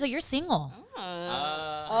 Okay, so you're single.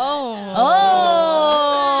 Oh,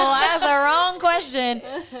 that's the wrong question.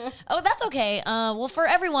 Oh, that's okay. Well, for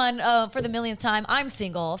everyone, for the millionth time, I'm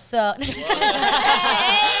single. So,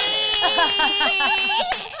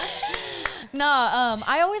 no,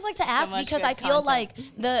 I always like to ask because I feel like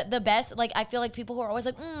the best, like I feel like people who are always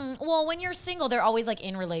like, well, when you're single, they're always like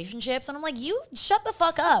in relationships. And I'm like, you shut the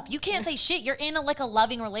fuck up. You can't say shit. You're in a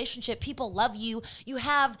loving relationship. People love you. You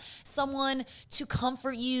have someone to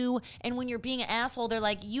comfort you. And when you're being an asshole, they're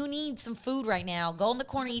like, you need some food right now. Go in the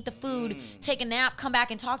corner, eat the food, take a nap, come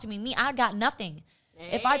back and talk to me. Me, I got nothing.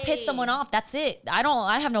 If I piss someone off, that's it.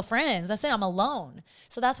 I have no friends. That's it. I'm alone.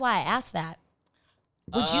 So that's why I asked that.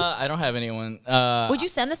 Would you? I don't have anyone. Would you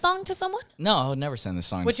send the song to someone? No, I would never send this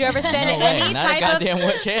song. Would to you ever someone. send No any way. Not type a goddamn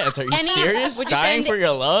what chance? Are you serious? would you Dying send- for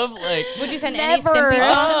your love? Like, would you send Never. any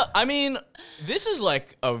simpy song? I mean, this is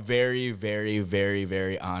like a very, very, very,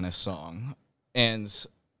 very honest song, and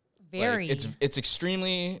Very. like, it's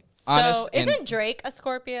extremely honest. So and isn't Drake a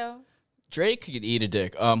Scorpio? Drake could eat a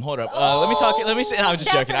dick. Hold up. Let me say. No, I'm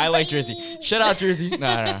just joking. I like Drizzy. Shout out Drizzy.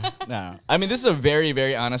 No. I mean, this is a very,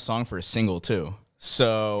 very honest song for a single too.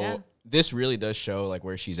 So this really does show like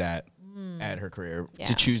where she's at her career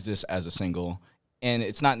to choose this as a single, and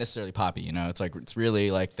it's not necessarily poppy. You know, it's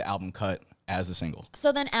really like the album cut as the single.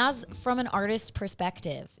 So then, as from an artist's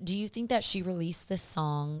perspective, do you think that she released this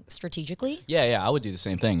song strategically? Yeah, I would do the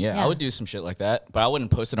same thing. Yeah, I would do some shit like that, but I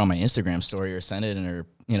wouldn't post it on my Instagram story or send it in her.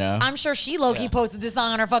 You know, I'm sure she low-key posted this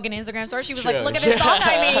song on her fucking Instagram story. She was True. like, look at this song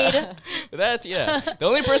I made. That's the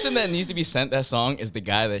only person that needs to be sent that song is the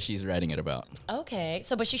guy that she's writing it about. Okay,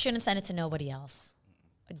 so but she shouldn't send it to nobody else.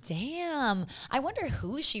 Damn. I wonder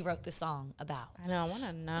who she wrote the song about. I know, I want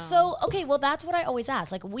to know. So, okay, well, that's what I always ask.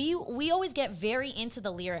 Like, we always get very into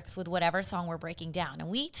the lyrics with whatever song we're breaking down. And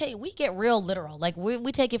we get real literal. Like,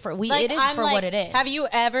 we take it for, it is for what it is. Have you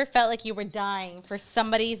ever felt like you were dying for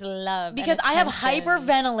somebody's love? Because I have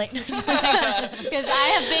hyperventilate. Because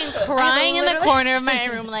I have been crying in the corner of my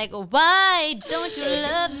room like, why don't you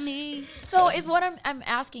love me? So is what I'm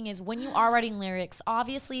asking is when you are writing lyrics,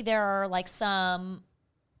 obviously there are like some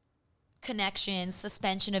connections,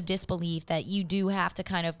 suspension of disbelief that you do have to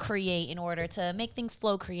kind of create in order to make things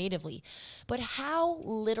flow creatively. But how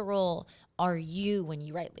literal are you when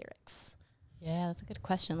you write lyrics? Yeah, that's a good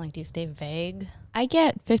question. Like, do you stay vague? I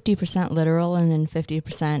get 50% literal and then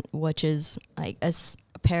 50%, which is like a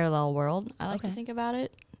parallel world. I like to think about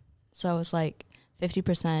it. So it's like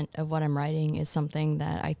 50% of what I'm writing is something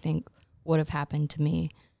that I think would have happened to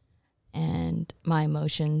me and my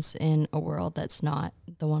emotions in a world that's not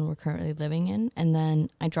the one we're currently living in. And then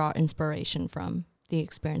I draw inspiration from the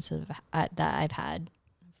experiences that I've had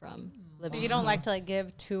from living. So you don't like to like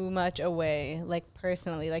give too much away, like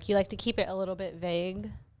personally. Like you like to keep it a little bit vague.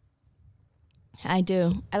 I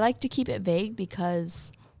do. I like to keep it vague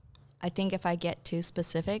because I think if I get too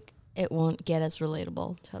specific, it won't get as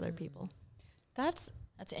relatable to other people. That's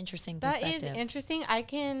an interesting That perspective. is interesting. I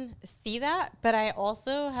can see that, but I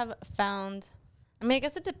also have found, I mean, I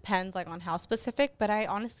guess it depends like on how specific, but I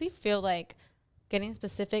honestly feel like getting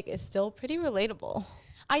specific is still pretty relatable.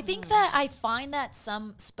 I think that I find that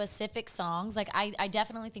some specific songs, like I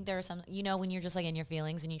definitely think there are some, you know, when you're just like in your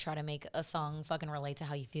feelings and you try to make a song fucking relate to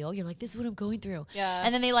how you feel, you're like, this is what I'm going through. Yeah.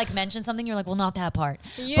 And then they like mention something, you're like, well, not that part.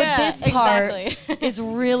 Yeah, but this part exactly. is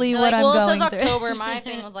really You're what like, I'm well, going it through. says October. My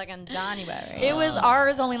thing was like in January. It was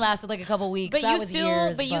ours only lasted like a couple weeks. But that you was still,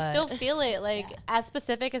 years, but you still feel it like as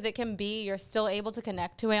specific as it can be. You're still able to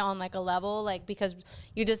connect to it on like a level, like because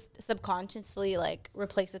you just subconsciously like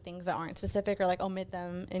replace the things that aren't specific or like omit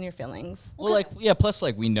them in your feelings. Well, like, yeah, plus,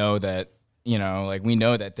 like, we know that, you know, like, we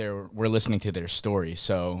know that we're listening to their story.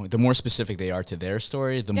 So the more specific they are to their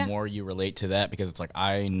story, the more you relate to that, because it's like,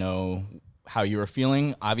 I know how you were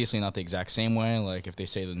feeling. Obviously not the exact same way. Like, if they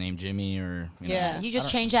say the name Jimmy or, you know. You just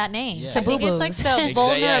change that name to I think Boo it's like Boo. the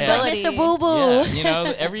vulnerability. Mr. Boo Boo. Yeah, you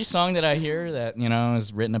know, every song that I hear that, you know,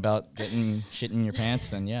 is written about getting shit in your pants,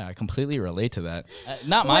 then yeah, I completely relate to that.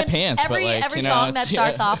 Not my pants, every, but like, every you know, song that it's-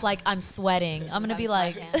 starts off like I'm sweating, I'm gonna be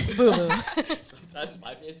like Boo Boo. Sometimes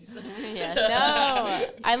my pants, you said. No,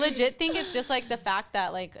 I legit think it's just like the fact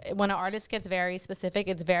that like when an artist gets very specific,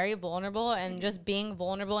 it's very vulnerable, and just being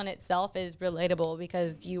vulnerable in itself is relatable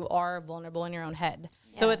because you are vulnerable in your own head.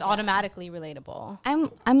 So it's automatically relatable. I'm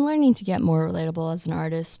learning to get more relatable as an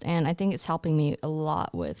artist, and I think it's helping me a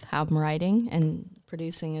lot with how I'm writing and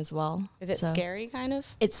producing as well. Is it So scary kind of?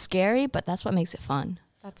 It's scary, but that's what makes it fun.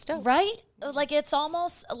 That's dope. Right? Like it's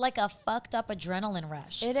almost like a fucked up adrenaline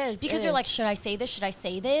rush. It is. Because it you're is. like, should I say this? Should I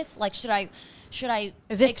say this? Like, should I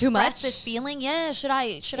Is this too express much? this feeling? Yeah. Should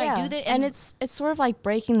I do this? And it's sort of like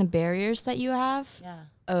breaking the barriers that you have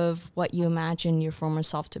of what you imagine your former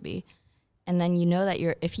self to be. And then you know that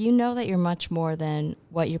if you know that you're much more than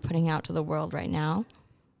what you're putting out to the world right now,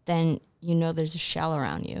 then you know there's a shell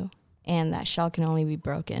around you. And that shell can only be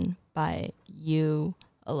broken by you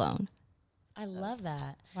alone. I love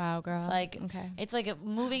that. Wow, girl. It's like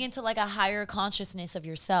moving into like a higher consciousness of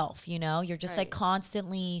yourself, you know? You're just like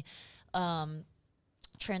constantly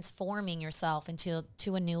transforming yourself into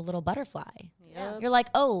a new little butterfly. You're like,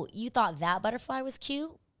 oh, you thought that butterfly was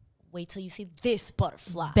cute? Wait till you see this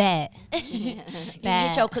butterfly. Bet. You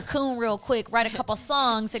hit your cocoon real quick, write a couple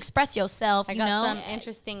songs, express yourself, I you got know? some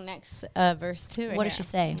interesting next verse too. What does she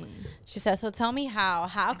say? She says, so tell me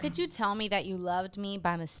how could you tell me that you loved me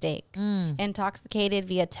by mistake? Intoxicated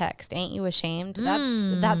via text. Ain't you ashamed?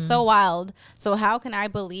 That's so wild. So how can I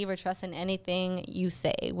believe or trust in anything you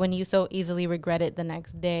say when you so easily regret it the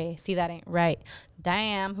next day? See, that ain't right.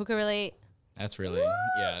 Damn, who could relate? That's really,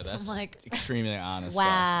 that's Like- extremely honest Wow.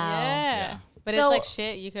 stuff. Yeah. But So- it's like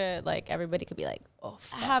shit, you could, like, everybody could be like, oh,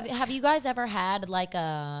 fuck. Have you guys ever had like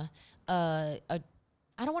a I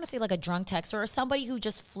don't want to say like a drunk texter or somebody who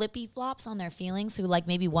just flippy flops on their feelings, who like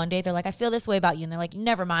maybe one day they're like, I feel this way about you, and they're like,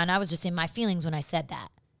 never mind, I was just in my feelings when I said that.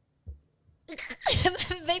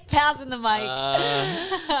 They pass in the mic.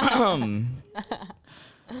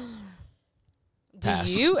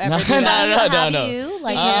 Pass. Do you ever do No, that? no. Have you?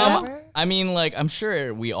 Like, you ever? I mean, like, I'm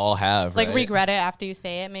sure we all have, Like, right? regret it after you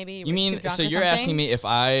say it, maybe? You were mean, too drunk so or you're something? asking me if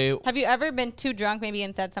I... Have you ever been too drunk maybe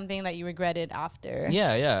and said something that you regretted after?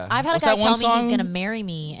 Yeah. I've had What's a guy that one tell me he's song? going to marry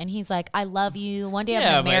me, and he's like, I love you. One day I'm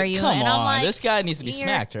Yeah, going to but marry you. come And I'm on. like, This guy needs to be you're-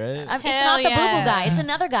 smacked, right? It's not Hell the boo-boo yeah. guy. It's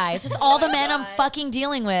another guy. It's just all the men I'm fucking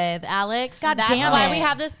dealing with, Alex. God That's damn why it. we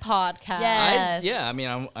have this podcast. Yes. Yeah, I mean,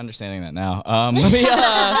 I'm understanding that now. Let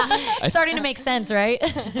me, Starting to make sense, right?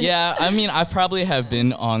 yeah, I mean, I probably have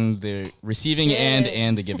been on the receiving end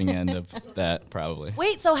and the giving end of that, probably.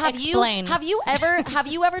 Wait, so Explain. have you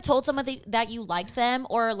ever told somebody that you liked them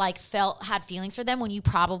or like had feelings for them when you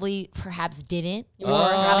perhaps didn't,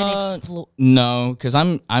 or haven't explored? No, because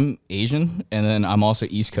I'm Asian and then I'm also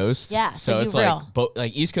East Coast. Yeah, so you it's real.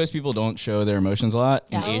 like East Coast people don't show their emotions a lot,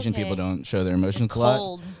 and Yeah. Asian Okay. people don't show their emotions a lot.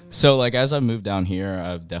 Cold. So like as I've moved down here,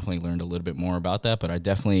 I've definitely learned a little bit more about that, but I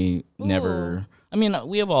definitely never. I mean,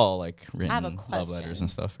 we have all like have a written love letters question.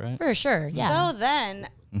 and stuff, right? For sure, yeah. So then,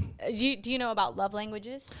 do you know about love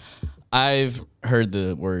languages? I've heard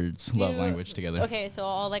the words love Do- language together. Okay, so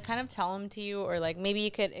I'll like kind of tell them to you, or like maybe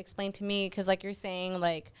you could explain to me, because like you're saying,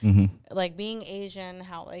 like like being Asian,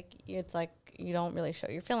 how like it's like you don't really show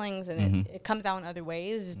your feelings, and it comes out in other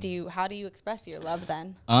ways. How do you express your love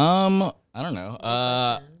then? I don't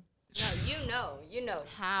know. No, you know.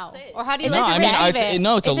 How? Or how do you Is like it to through receive sex? it?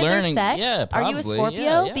 no, it's Is a it through learning. sex? Yeah, Are you a probably.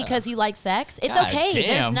 Scorpio Yeah. because you like sex? It's God okay. There's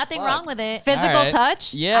damn, nothing fuck. wrong with it. Physical All right.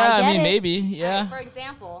 touch? Yeah, I I, get mean it. maybe. Yeah. For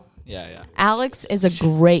example, Yeah. Alex is a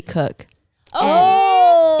great cook.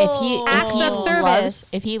 Oh, acts If of he service.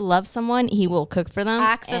 if he loves someone, he will cook for them.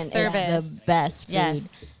 Acts of and it's service. the best food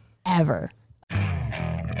Yes. ever.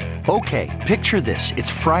 Okay, picture this. It's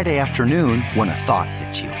Friday afternoon when a thought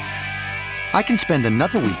hits you. I can spend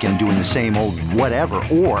another weekend doing the same old whatever,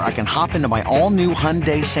 or I can hop into my all-new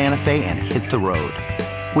Hyundai Santa Fe and hit the road.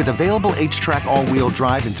 With available H-Track all-wheel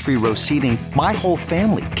drive and 3-row seating, my whole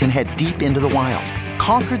family can head deep into the wild.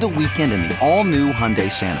 Conquer the weekend in the all-new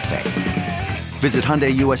Hyundai Santa Fe. Visit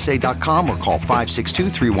HyundaiUSA.com or call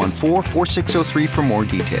 562-314-4603 for more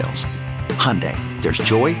details. Hyundai, there's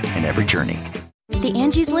joy in every journey. The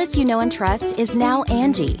Angie's List you know and trust is now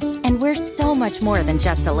Angie, and we're so much more than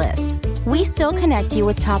just a list. We still connect you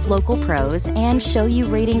with top local pros and show you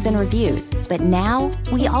ratings and reviews, but now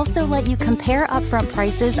we also let you compare upfront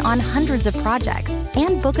prices on hundreds of projects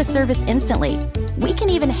and book a service instantly. We can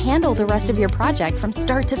even handle the rest of your project from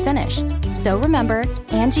start to finish. So remember,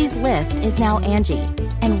 Angie's List is now Angie,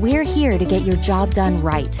 and we're here to get your job done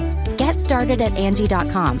right. Get started at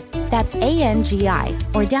Angie.com. That's ANGI,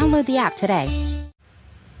 or download the app today.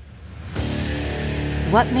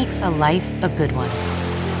 What makes a life a good one?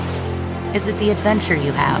 Is it the adventure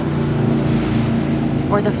you have?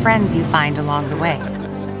 Or the friends you find along the way?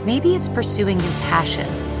 Maybe it's pursuing your passion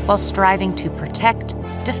while striving to protect,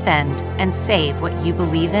 defend, and save what you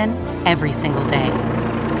believe in every single day.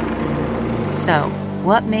 So,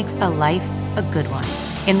 what makes a life a good one?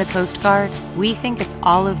 In the Coast Guard, we think it's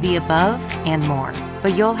all of the above and more,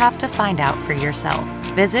 but you'll have to find out for yourself.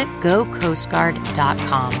 Visit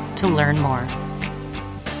GoCoastGuard.com to learn more.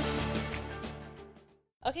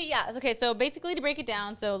 Okay, yeah. Okay, so basically to break it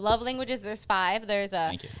down, so love languages, there's 5. There's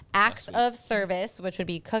acts of service, which would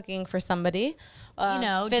be cooking for somebody.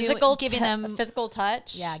 Giving them physical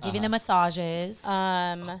touch. Yeah, giving them massages.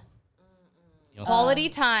 Quality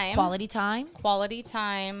time. Quality time. Quality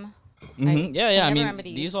time. Yeah. I mean,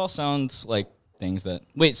 these all sound like things that.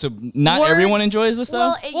 Wait, so not everyone enjoys this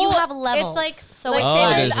though? Well, you have levels. It's like so. Like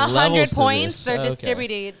say there's 100 points. They're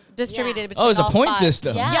Okay. distributed between it's a all point 5.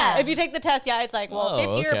 system. Yeah. If you take the test, it's like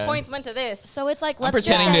 50 okay. points went to this. So it's like I'm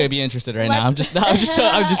pretending to be interested right now. I'm just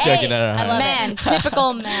joking. I love man,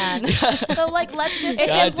 typical man. So like, let's just.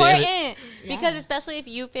 It's important because especially if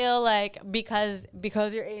you feel like because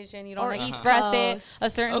you're Asian, you don't express it a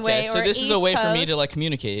certain way. So this is a way for me to like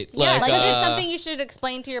communicate. Yeah, like it's something you should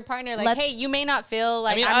explain to your partner. Like, hey, you may not feel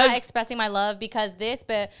like I'm not expressing my love because this,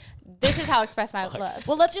 but this is how I express my love.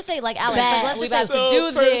 Well, let's just say, like, Alex, let's we just about to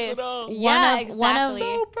do this. Yeah, exactly.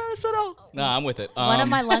 So personal. No, I'm with it. One of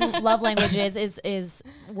my love languages is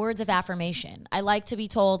words of affirmation. I like to be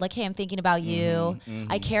told, like, hey, I'm thinking about you.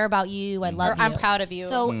 I care about you. I love you. I'm proud of you.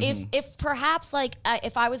 So if perhaps, like,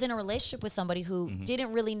 if I was in a relationship with somebody who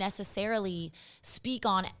didn't really necessarily speak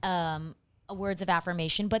on words of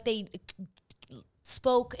affirmation, but they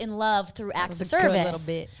spoke in love through acts of service, a little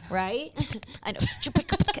bit, right? I know.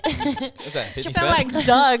 What's that? 50 Cent? Like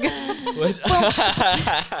Doug.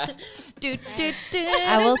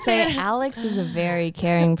 I will say Alex is a very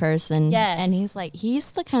caring person. Yes. And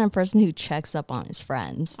he's the kind of person who checks up on his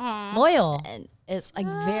friends. Loyal. And it's like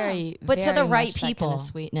very, but to very the right much that people. kind of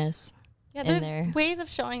sweetness. Yeah, there's ways of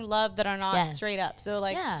showing love that are not straight up. So,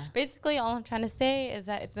 like, basically all I'm trying to say is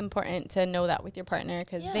that it's important to know that with your partner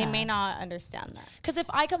because they may not understand that. Because if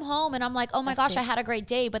I come home and I'm like, oh my gosh, I had a great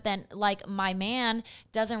day, but then, like, my man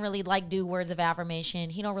doesn't really, like, do words of affirmation.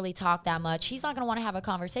 He don't really talk that much. He's not going to want to have a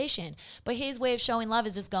conversation. But his way of showing love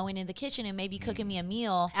is just going in the kitchen and maybe cooking me a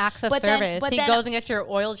meal. Acts of service. He goes and gets your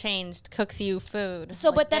oil changed, cooks you food.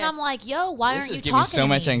 So, but then I'm like, yo, why aren't you talking to me? This is giving so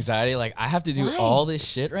much anxiety. Like, I have to do all this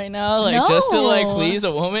shit right now? Like, just to, like, please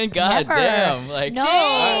a woman? God damn. Like,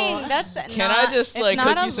 dang, can I just, like,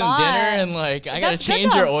 cook you some dinner and, like, I got to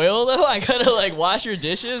change your oil, though? I got to, like, wash your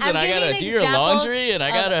dishes and I got to do your laundry and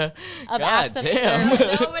I got to, God damn.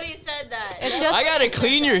 Nobody said that. I got to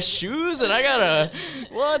clean your shoes and I got to,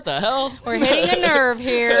 what the hell? We're hitting a nerve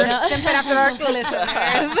here. Simping After Dark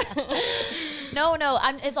listeners. No.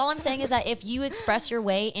 It's all I'm saying is that if you express your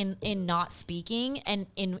way in not speaking and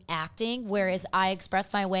in acting, whereas I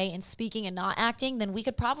express my way in speaking and not acting, then we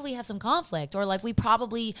could probably have some conflict, or like we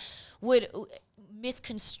probably would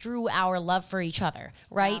misconstrue our love for each other,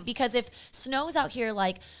 right? Yeah. Because if Snow's out here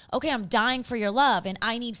like, okay, I'm dying for your love and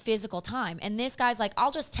I need physical time, and this guy's like,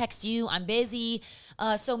 I'll just text you, I'm busy.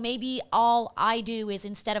 So maybe all I do is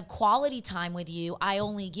instead of quality time with you, I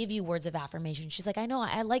only give you words of affirmation. She's like, I know,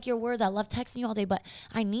 I like your words. I love texting you all day, but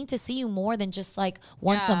I need to see you more than just like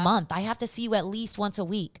once a month. I have to see you at least once a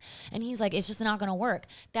week. And he's like, it's just not going to work.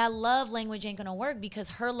 That love language ain't going to work because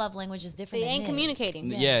her love language is different. They ain't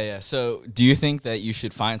communicating. Yeah. So do you think that you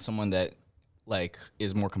should find someone that like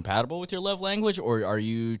is more compatible with your love language, or are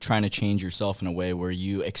you trying to change yourself in a way where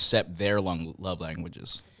you accept their love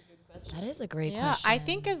languages? That is a great question. I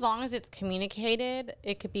think as long as it's communicated,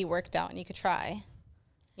 it could be worked out and you could try.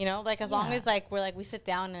 You know, like as long as like we sit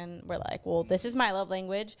down and we're like, well, this is my love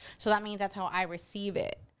language, so that means that's how I receive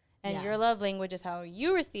it. And your love language is how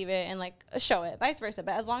you receive it and like show it, vice versa.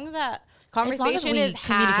 But as long as that conversation is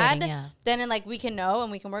had, then like we can know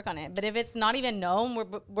and we can work on it. But if it's not even known,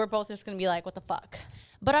 we're both just going to be like, what the fuck?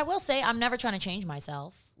 But I will say I'm never trying to change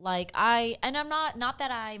myself. Like I'm not that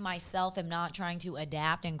I myself am not trying to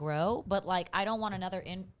adapt and grow, but like I don't want another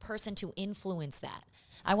person to influence that.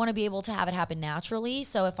 I want to be able to have it happen naturally.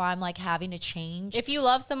 So if I'm like having to change. If you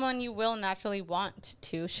love someone, you will naturally want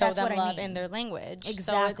to show them love in their language.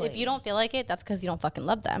 Exactly. So if you don't feel like it, that's because you don't fucking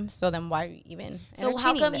love them. So then why are you even So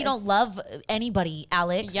how come you don't love anybody,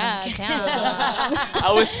 Alex? Yeah,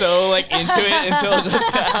 I was so like into it until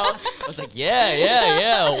just now. I was like,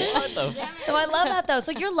 yeah. What the So I love that though.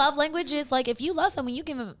 So your love language is like if you love someone, you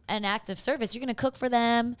give them an act of service. You're going to cook for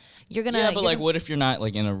them. You're going to. Yeah, but like what if you're not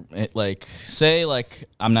like in a, like say like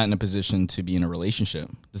I'm not in a position to be in a relationship.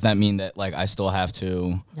 Does that mean that like I still have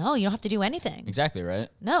to? No, you don't have to do anything. Exactly, right?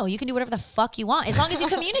 No, you can do whatever the fuck you want as long as you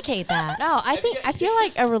communicate that. No, I feel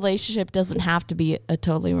like a relationship doesn't have to be a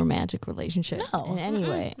totally romantic relationship in any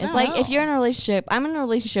way. It's like if you're in a relationship, I'm in a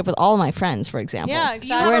relationship with all of my friends, for example. Yeah, exactly.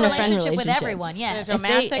 You have a relationship with everyone, yes.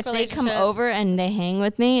 Romantic if they come over and they hang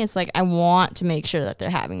with me, it's like I want to make sure that they're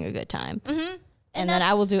having a good time. Mm-hmm. And then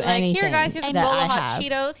I will do Like, anything. here, guys, here's a that bowl I of hot have.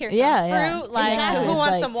 Cheetos. Here's some fruit. Like, Exactly. who It's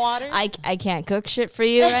wants like, some water? I can't cook shit for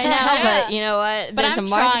you right now, but you know what? But There's I'm a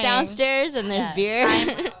market trying. downstairs and there's beer.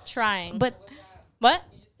 I'm trying. But what?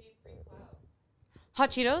 Hot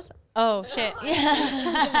Cheetos? Oh, shit.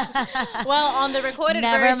 Well, on the recorded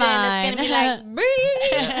Never version, mind. it's going to be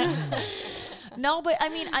like, no, but I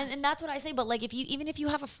mean, and that's what I say. But like, even if you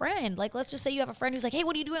have a friend, like, let's just say you have a friend who's like, "Hey,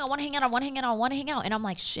 what are you doing? I want to hang out. I want to hang out. I want to hang out." And I'm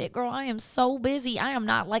like, "Shit, girl, I am so busy. I am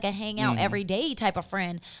not like a hang out every day type of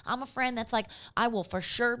friend. I'm a friend that's like, I will for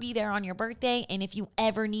sure be there on your birthday, and if you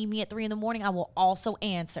ever need me at 3 a.m, I will also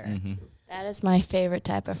answer." That is my favorite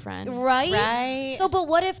type of friend. Right? Right. So, but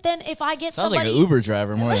what if then if I get Sounds somebody? like an Uber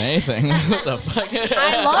driver more than anything. What the fuck?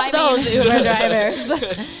 I love those Uber drivers.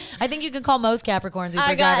 I think you can call most Capricorns Uber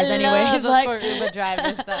I got drivers anyways. love for Uber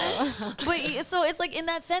drivers, though. But so it's like in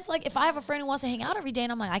that sense, like if I have a friend who wants to hang out every day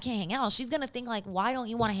and I'm like, I can't hang out, she's gonna think like, why don't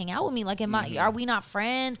you want to hang out with me? Like, are we not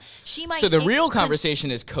friends? She might. So the think- real could-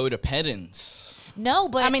 conversation is codependence. No,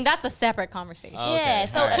 but I mean, that's a separate conversation. yeah.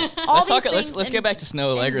 So All right. all Let's these talk. things Let's get back to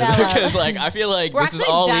Snow Allegra envelop. because, like, I feel like We're this is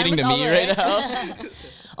actually all done leading to with me all right this. now.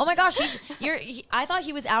 Oh my gosh, I thought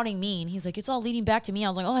he was outing me, and he's like, it's all leading back to me. I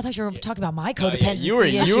was like, oh, I thought you were talking about my codependency you were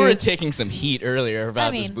issues. taking some heat earlier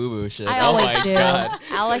about this mean, boo boo shit. I Oh always my do. god.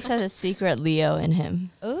 Alex has a secret Leo in him.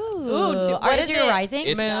 Ooh, what is is your it? rising?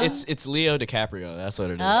 It's Leo DiCaprio. That's what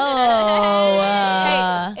it is.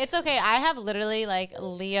 Oh, Hey, it's okay. I have literally like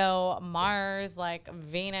Leo, Mars, like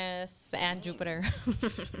Venus, and Jupiter.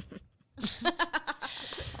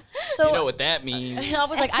 so You know what that means? I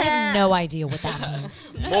was like, I have no idea what that means.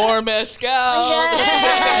 More mezcal. That's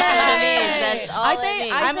all I say,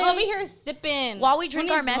 I'm over here sipping. while we Who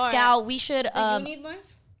drink our needs mezcal, more? we should. Do you need more?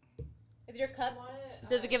 Is your cup?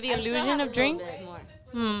 Does it give the illusion of drink?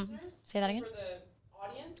 Say that again.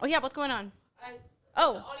 Oh yeah, what's going on?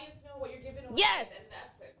 Audience know what you're giving away. Yes.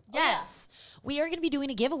 Yes. We are going to be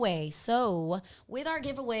doing a giveaway. So, with our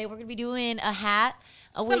giveaway, we're going to be doing a hat.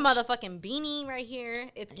 It's a motherfucking beanie right here.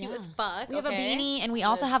 It's cute as fuck. We have a beanie, and we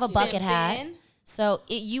also have a bucket hat. So,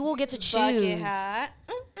 you will get to choose. Bucket hat.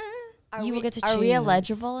 You will get to choose. Are we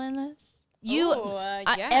eligible in this? You, Ooh,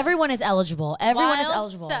 yes. everyone is eligible. Everyone is Wild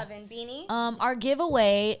eligible. 7 beanie. Our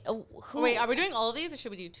giveaway. Wait, are we doing all of these or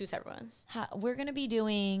should we do 2 separate ones? We're going to be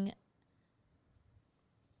doing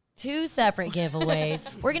 2 separate giveaways.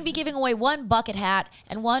 We're going to be giving away 1 bucket hat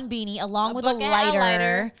and 1 beanie along with a bucket hat,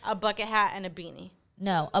 lighter. a bucket hat, and a beanie.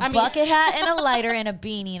 No, bucket hat and a lighter and a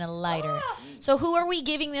beanie and a lighter. So who are we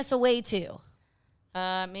giving this away to?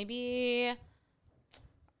 Maybe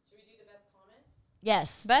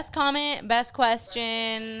Yes. best comment, best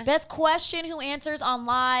question. Best question who answers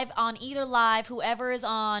on either live, whoever is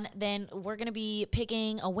on, then we're going to be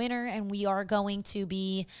picking a winner and we are going to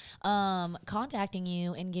be contacting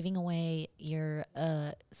you and giving away your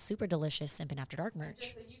super delicious Simpin' After Dark merch.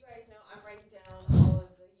 Just so you guys know, I'm writing down all of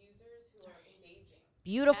the users who are engaging.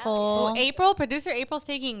 Beautiful. Oh, April, producer April's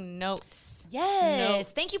taking notes. Yes.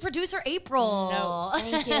 Notes. Thank you, producer April. Notes.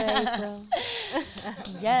 Thank you, April.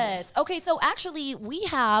 Yes. Okay, so actually we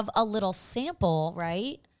have a little sample,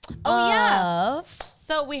 right? Oh, yeah. Of-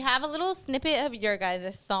 So we have a little snippet of your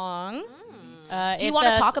guys' song. Do you want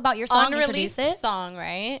to talk about your song, unreleased introduce it? song,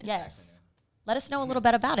 right? Yes. Let us know a little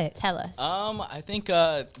bit about it. Tell us. I think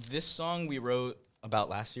this song we wrote about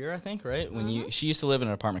last year. I think right when she used to live in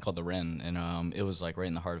an apartment called the Wren, and it was like right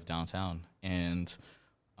in the heart of downtown. And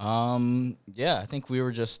yeah, I think we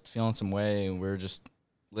were just feeling some way, and we were just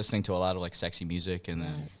listening to a lot of like sexy music, and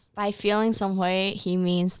then By feeling some way, he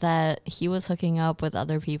means that he was hooking up with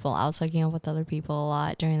other people. I was hooking up with other people a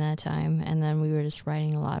lot during that time. And then we were just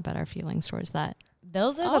writing a lot about our feelings towards that.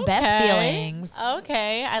 Those are the best feelings.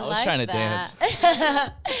 Okay, I was like trying to that.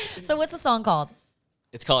 dance. So what's the song called?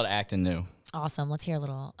 It's called Actin' New. Awesome. Let's hear a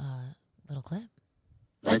little clip.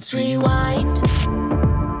 Let's rewind.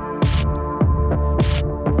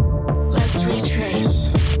 Let's retrace.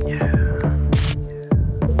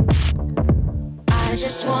 I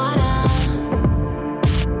just wanna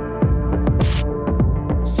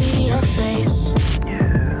see your face.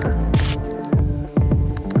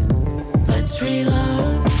 Let's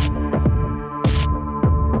reload.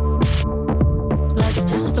 Let's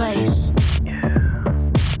displace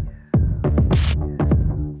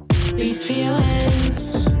these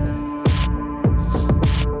feelings.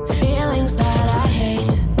 Feelings that I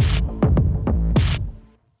hate.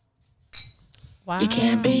 Wow. You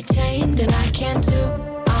can't be tamed and I can too.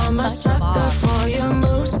 I'm a sucker for your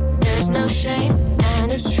moves. There's no shame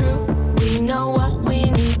and it's true. We know what we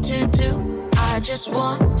need to do. I just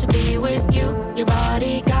want to be with you. Your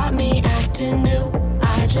body got me acting new.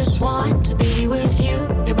 I just want to be with you.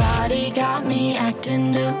 Your body got me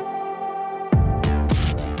acting new.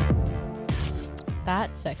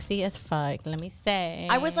 That's sexy as fuck. Let me say.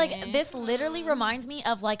 I was like, this literally reminds me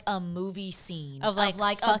of like a movie scene Of, like,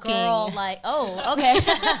 a fucking. girl like, oh, okay.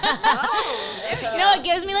 You know, it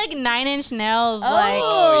gives me like 9 Inch Nails, like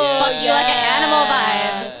Oh, fuck you like an animal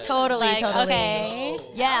Yes. vibes. Totally, Like, totally. okay.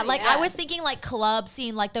 Yeah, like I was thinking like club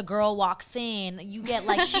scene, like the girl walks in, you get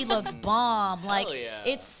like she looks bomb. Like yeah.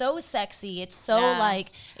 it's so sexy. It's so Yeah.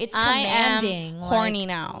 like it's I commanding. am like- horny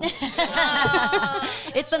now.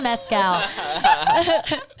 It's the mezcal.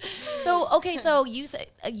 So okay, so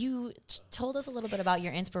you told us a little bit about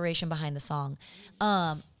your inspiration behind the song.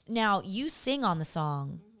 Now you sing on the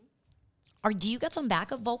song. Do you got some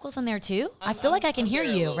backup vocals in there too? I feel like I can hear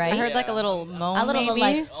you, right? I heard like a little moan. A little maybe.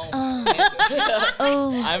 like,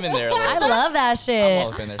 oh, I'm in there. A little I bit. love that shit. I'm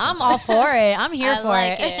all up in there I'm sometimes. all for it. I'm here for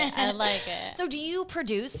like it. it. I like it. So do you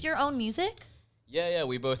produce your own music? Yeah.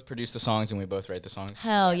 We both produce the songs and we both write the songs.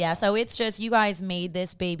 Hell yeah. So it's just you guys made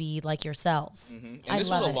this baby like yourselves. And I this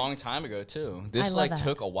was love a it. long time ago too. I This love like that.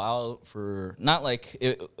 took a while for not like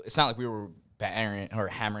it's not like we were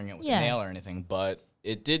hammering it with Yeah. a nail or anything, but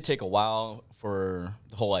it did take a while for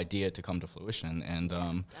the whole idea to come to fruition. And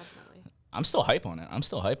I'm still hype on it. You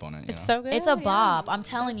It's know? so good. It's a yeah. bop. I'm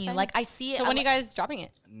telling you. Like I see it. So when are you guys dropping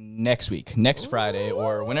it? Next week, next Friday,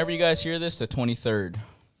 or whenever you guys hear this, the 23rd.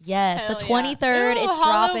 Yes, the 23rd. Ooh, It's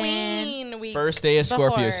dropping. Halloween week First day of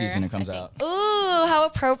Scorpio before, season, it comes I think. out. Ooh, how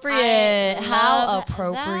appropriate. I How love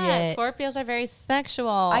appropriate. that. Scorpios are very sexual.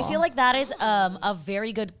 I feel like that is a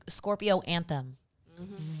very good Scorpio anthem.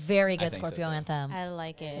 Very good think so, Scorpio too. anthem. I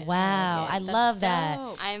like it. Wow, I love that.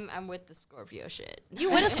 I'm with the Scorpio shit. You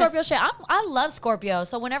win a Scorpio shit. I love Scorpio.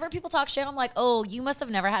 So whenever people talk shit, I'm like, oh, you must have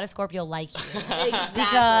never had a Scorpio like you.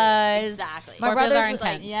 Because Exactly. my Scorpios brother's are is intense.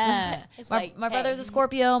 like, yeah. It's my like, my hey. brother's a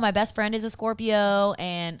Scorpio. My best friend is a Scorpio.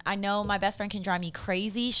 And I know my best friend can drive me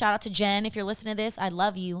crazy. Shout out to Jen. If you're listening to this, I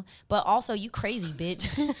love you. But also, you crazy, bitch.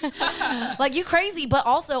 Like, you crazy. But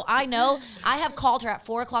also, I know I have called her at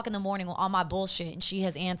 4 o'clock in the morning on my bullshit, and she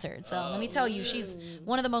has answered. So let me tell you, she's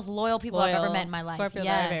one of the most loyal people I've ever met in my life. Scorpios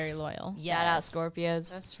Yes. are very loyal. Shout out Yes.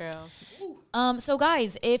 Scorpios. That's true. So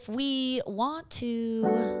guys, if we want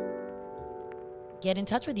to get in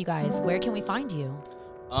touch with you guys, where can we find you?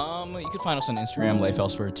 You can find us on Instagram, Life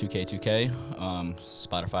Elsewhere 2K2K,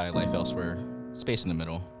 Spotify, Life Elsewhere, space in the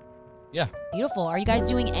middle. Yeah. Beautiful. Are you guys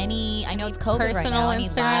doing any? I know it's COVID right Personal now. Any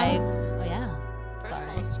Instagrams? lives? Oh yeah.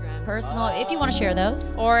 Personal Instagram. Personal. If you want to share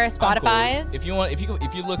those. Or I'm cool. Spotify's. If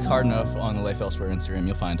you look hard enough on the Life Elsewhere Instagram,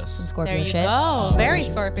 you'll find us. Some Scorpio There you shit. go. Very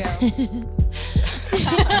Scorpio.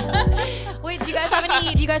 Wait, do you guys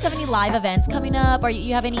have any live events coming up? Or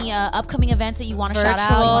you have any upcoming events that you want to shout out,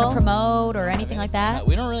 you want Virtual. to promote, or anything like that?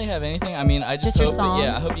 We don't really have anything. I mean, I just your hope song?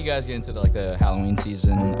 I hope you guys get into the Halloween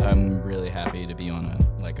season. I'm really happy to be on a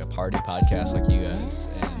party podcast like you guys.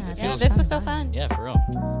 And it Yeah, feels this was so fun. yeah, for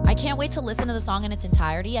real. I can't wait to listen to the song in its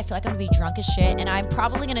entirety. I feel like I'm gonna be drunk as shit, and I'm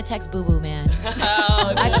probably gonna text Boo Boo Man.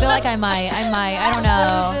 I feel like I might. I don't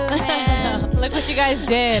know. Look what you guys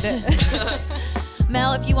did.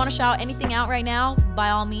 Mel, if you want to shout anything out right now,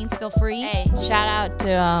 by all means, feel free. Hey, shout out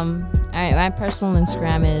to all right, my personal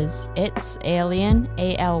Instagram is it's alien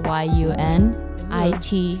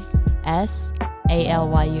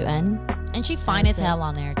ALYUNITSALYUN. And she fine as hell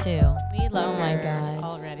on there too. We love Oh my her god.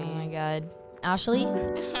 already. Oh my god. Ashley,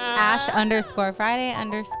 Ash_Friday_.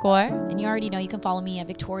 and you already know you can follow me at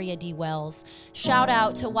Victoria D. Wells. Shout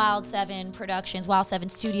out to Wild 7 Productions, Wild 7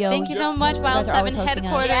 Studio. Thank you so much, Wild guys are always 7 hosting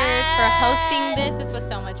us. headquarters, for hosting this. This was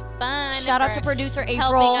so much fun. Shout out for to producer April.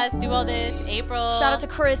 helping us do all this. April. Shout out to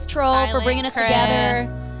Chris Troll for Silent bringing us Chris. together.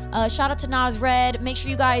 Shout out to Nas Red. Make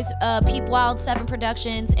sure you guys peep Wild 7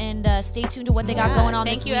 Productions and stay tuned to what they got going on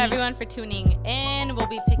Thank this you week. everyone for tuning in. We'll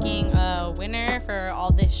be picking a winner for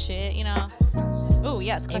all this shit, you know. Oh,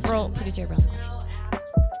 yes. April, producer April's question.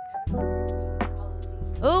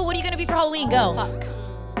 Oh, what are you going to be for Halloween? Go. Fuck.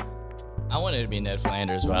 I wanted to be Ned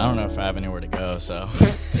Flanders, but I don't know if I have anywhere to go. So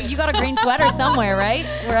You got a green sweater somewhere, right?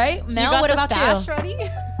 Right? Mel, what about you? Ready?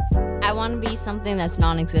 I want to be something that's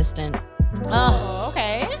non-existent, Oh,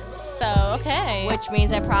 Okay. So, okay. which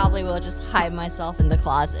means I probably will just hide myself in the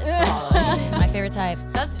closet. my favorite type.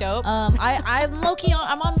 That's dope. I'm low-key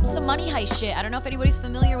I'm on some Money Heist shit. I don't know if anybody's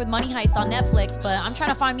familiar with Money Heist on Netflix, but I'm trying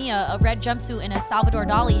to find me a red jumpsuit and a Salvador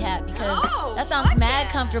Dali hat because that sounds mad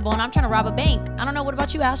comfortable, and I'm trying to rob a bank. I don't know. What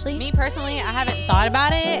about you, Ashley? Me personally, I haven't thought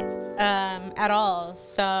about it at all.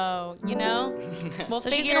 So, you know, we'll So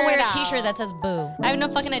figure she's gonna wear it a T-shirt out. that says "Boo." I have no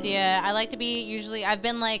fucking idea. I like to be I've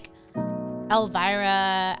been like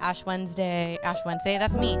Elvira, Ash Wednesday,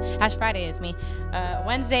 that's me. Ash Friday is me.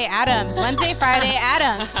 Wednesday Adams, Wednesday Friday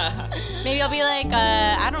Adams. Maybe I'll be like,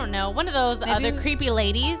 I don't know, one of those other creepy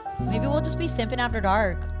ladies. Maybe we'll just be Simpin' After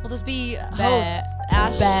Dark. We'll just be hosts.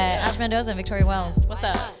 Ash Mendoza and Victoria Wells. What's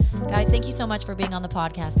up? Guys, thank you so much for being on the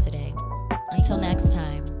podcast today. Until next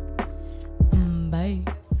time.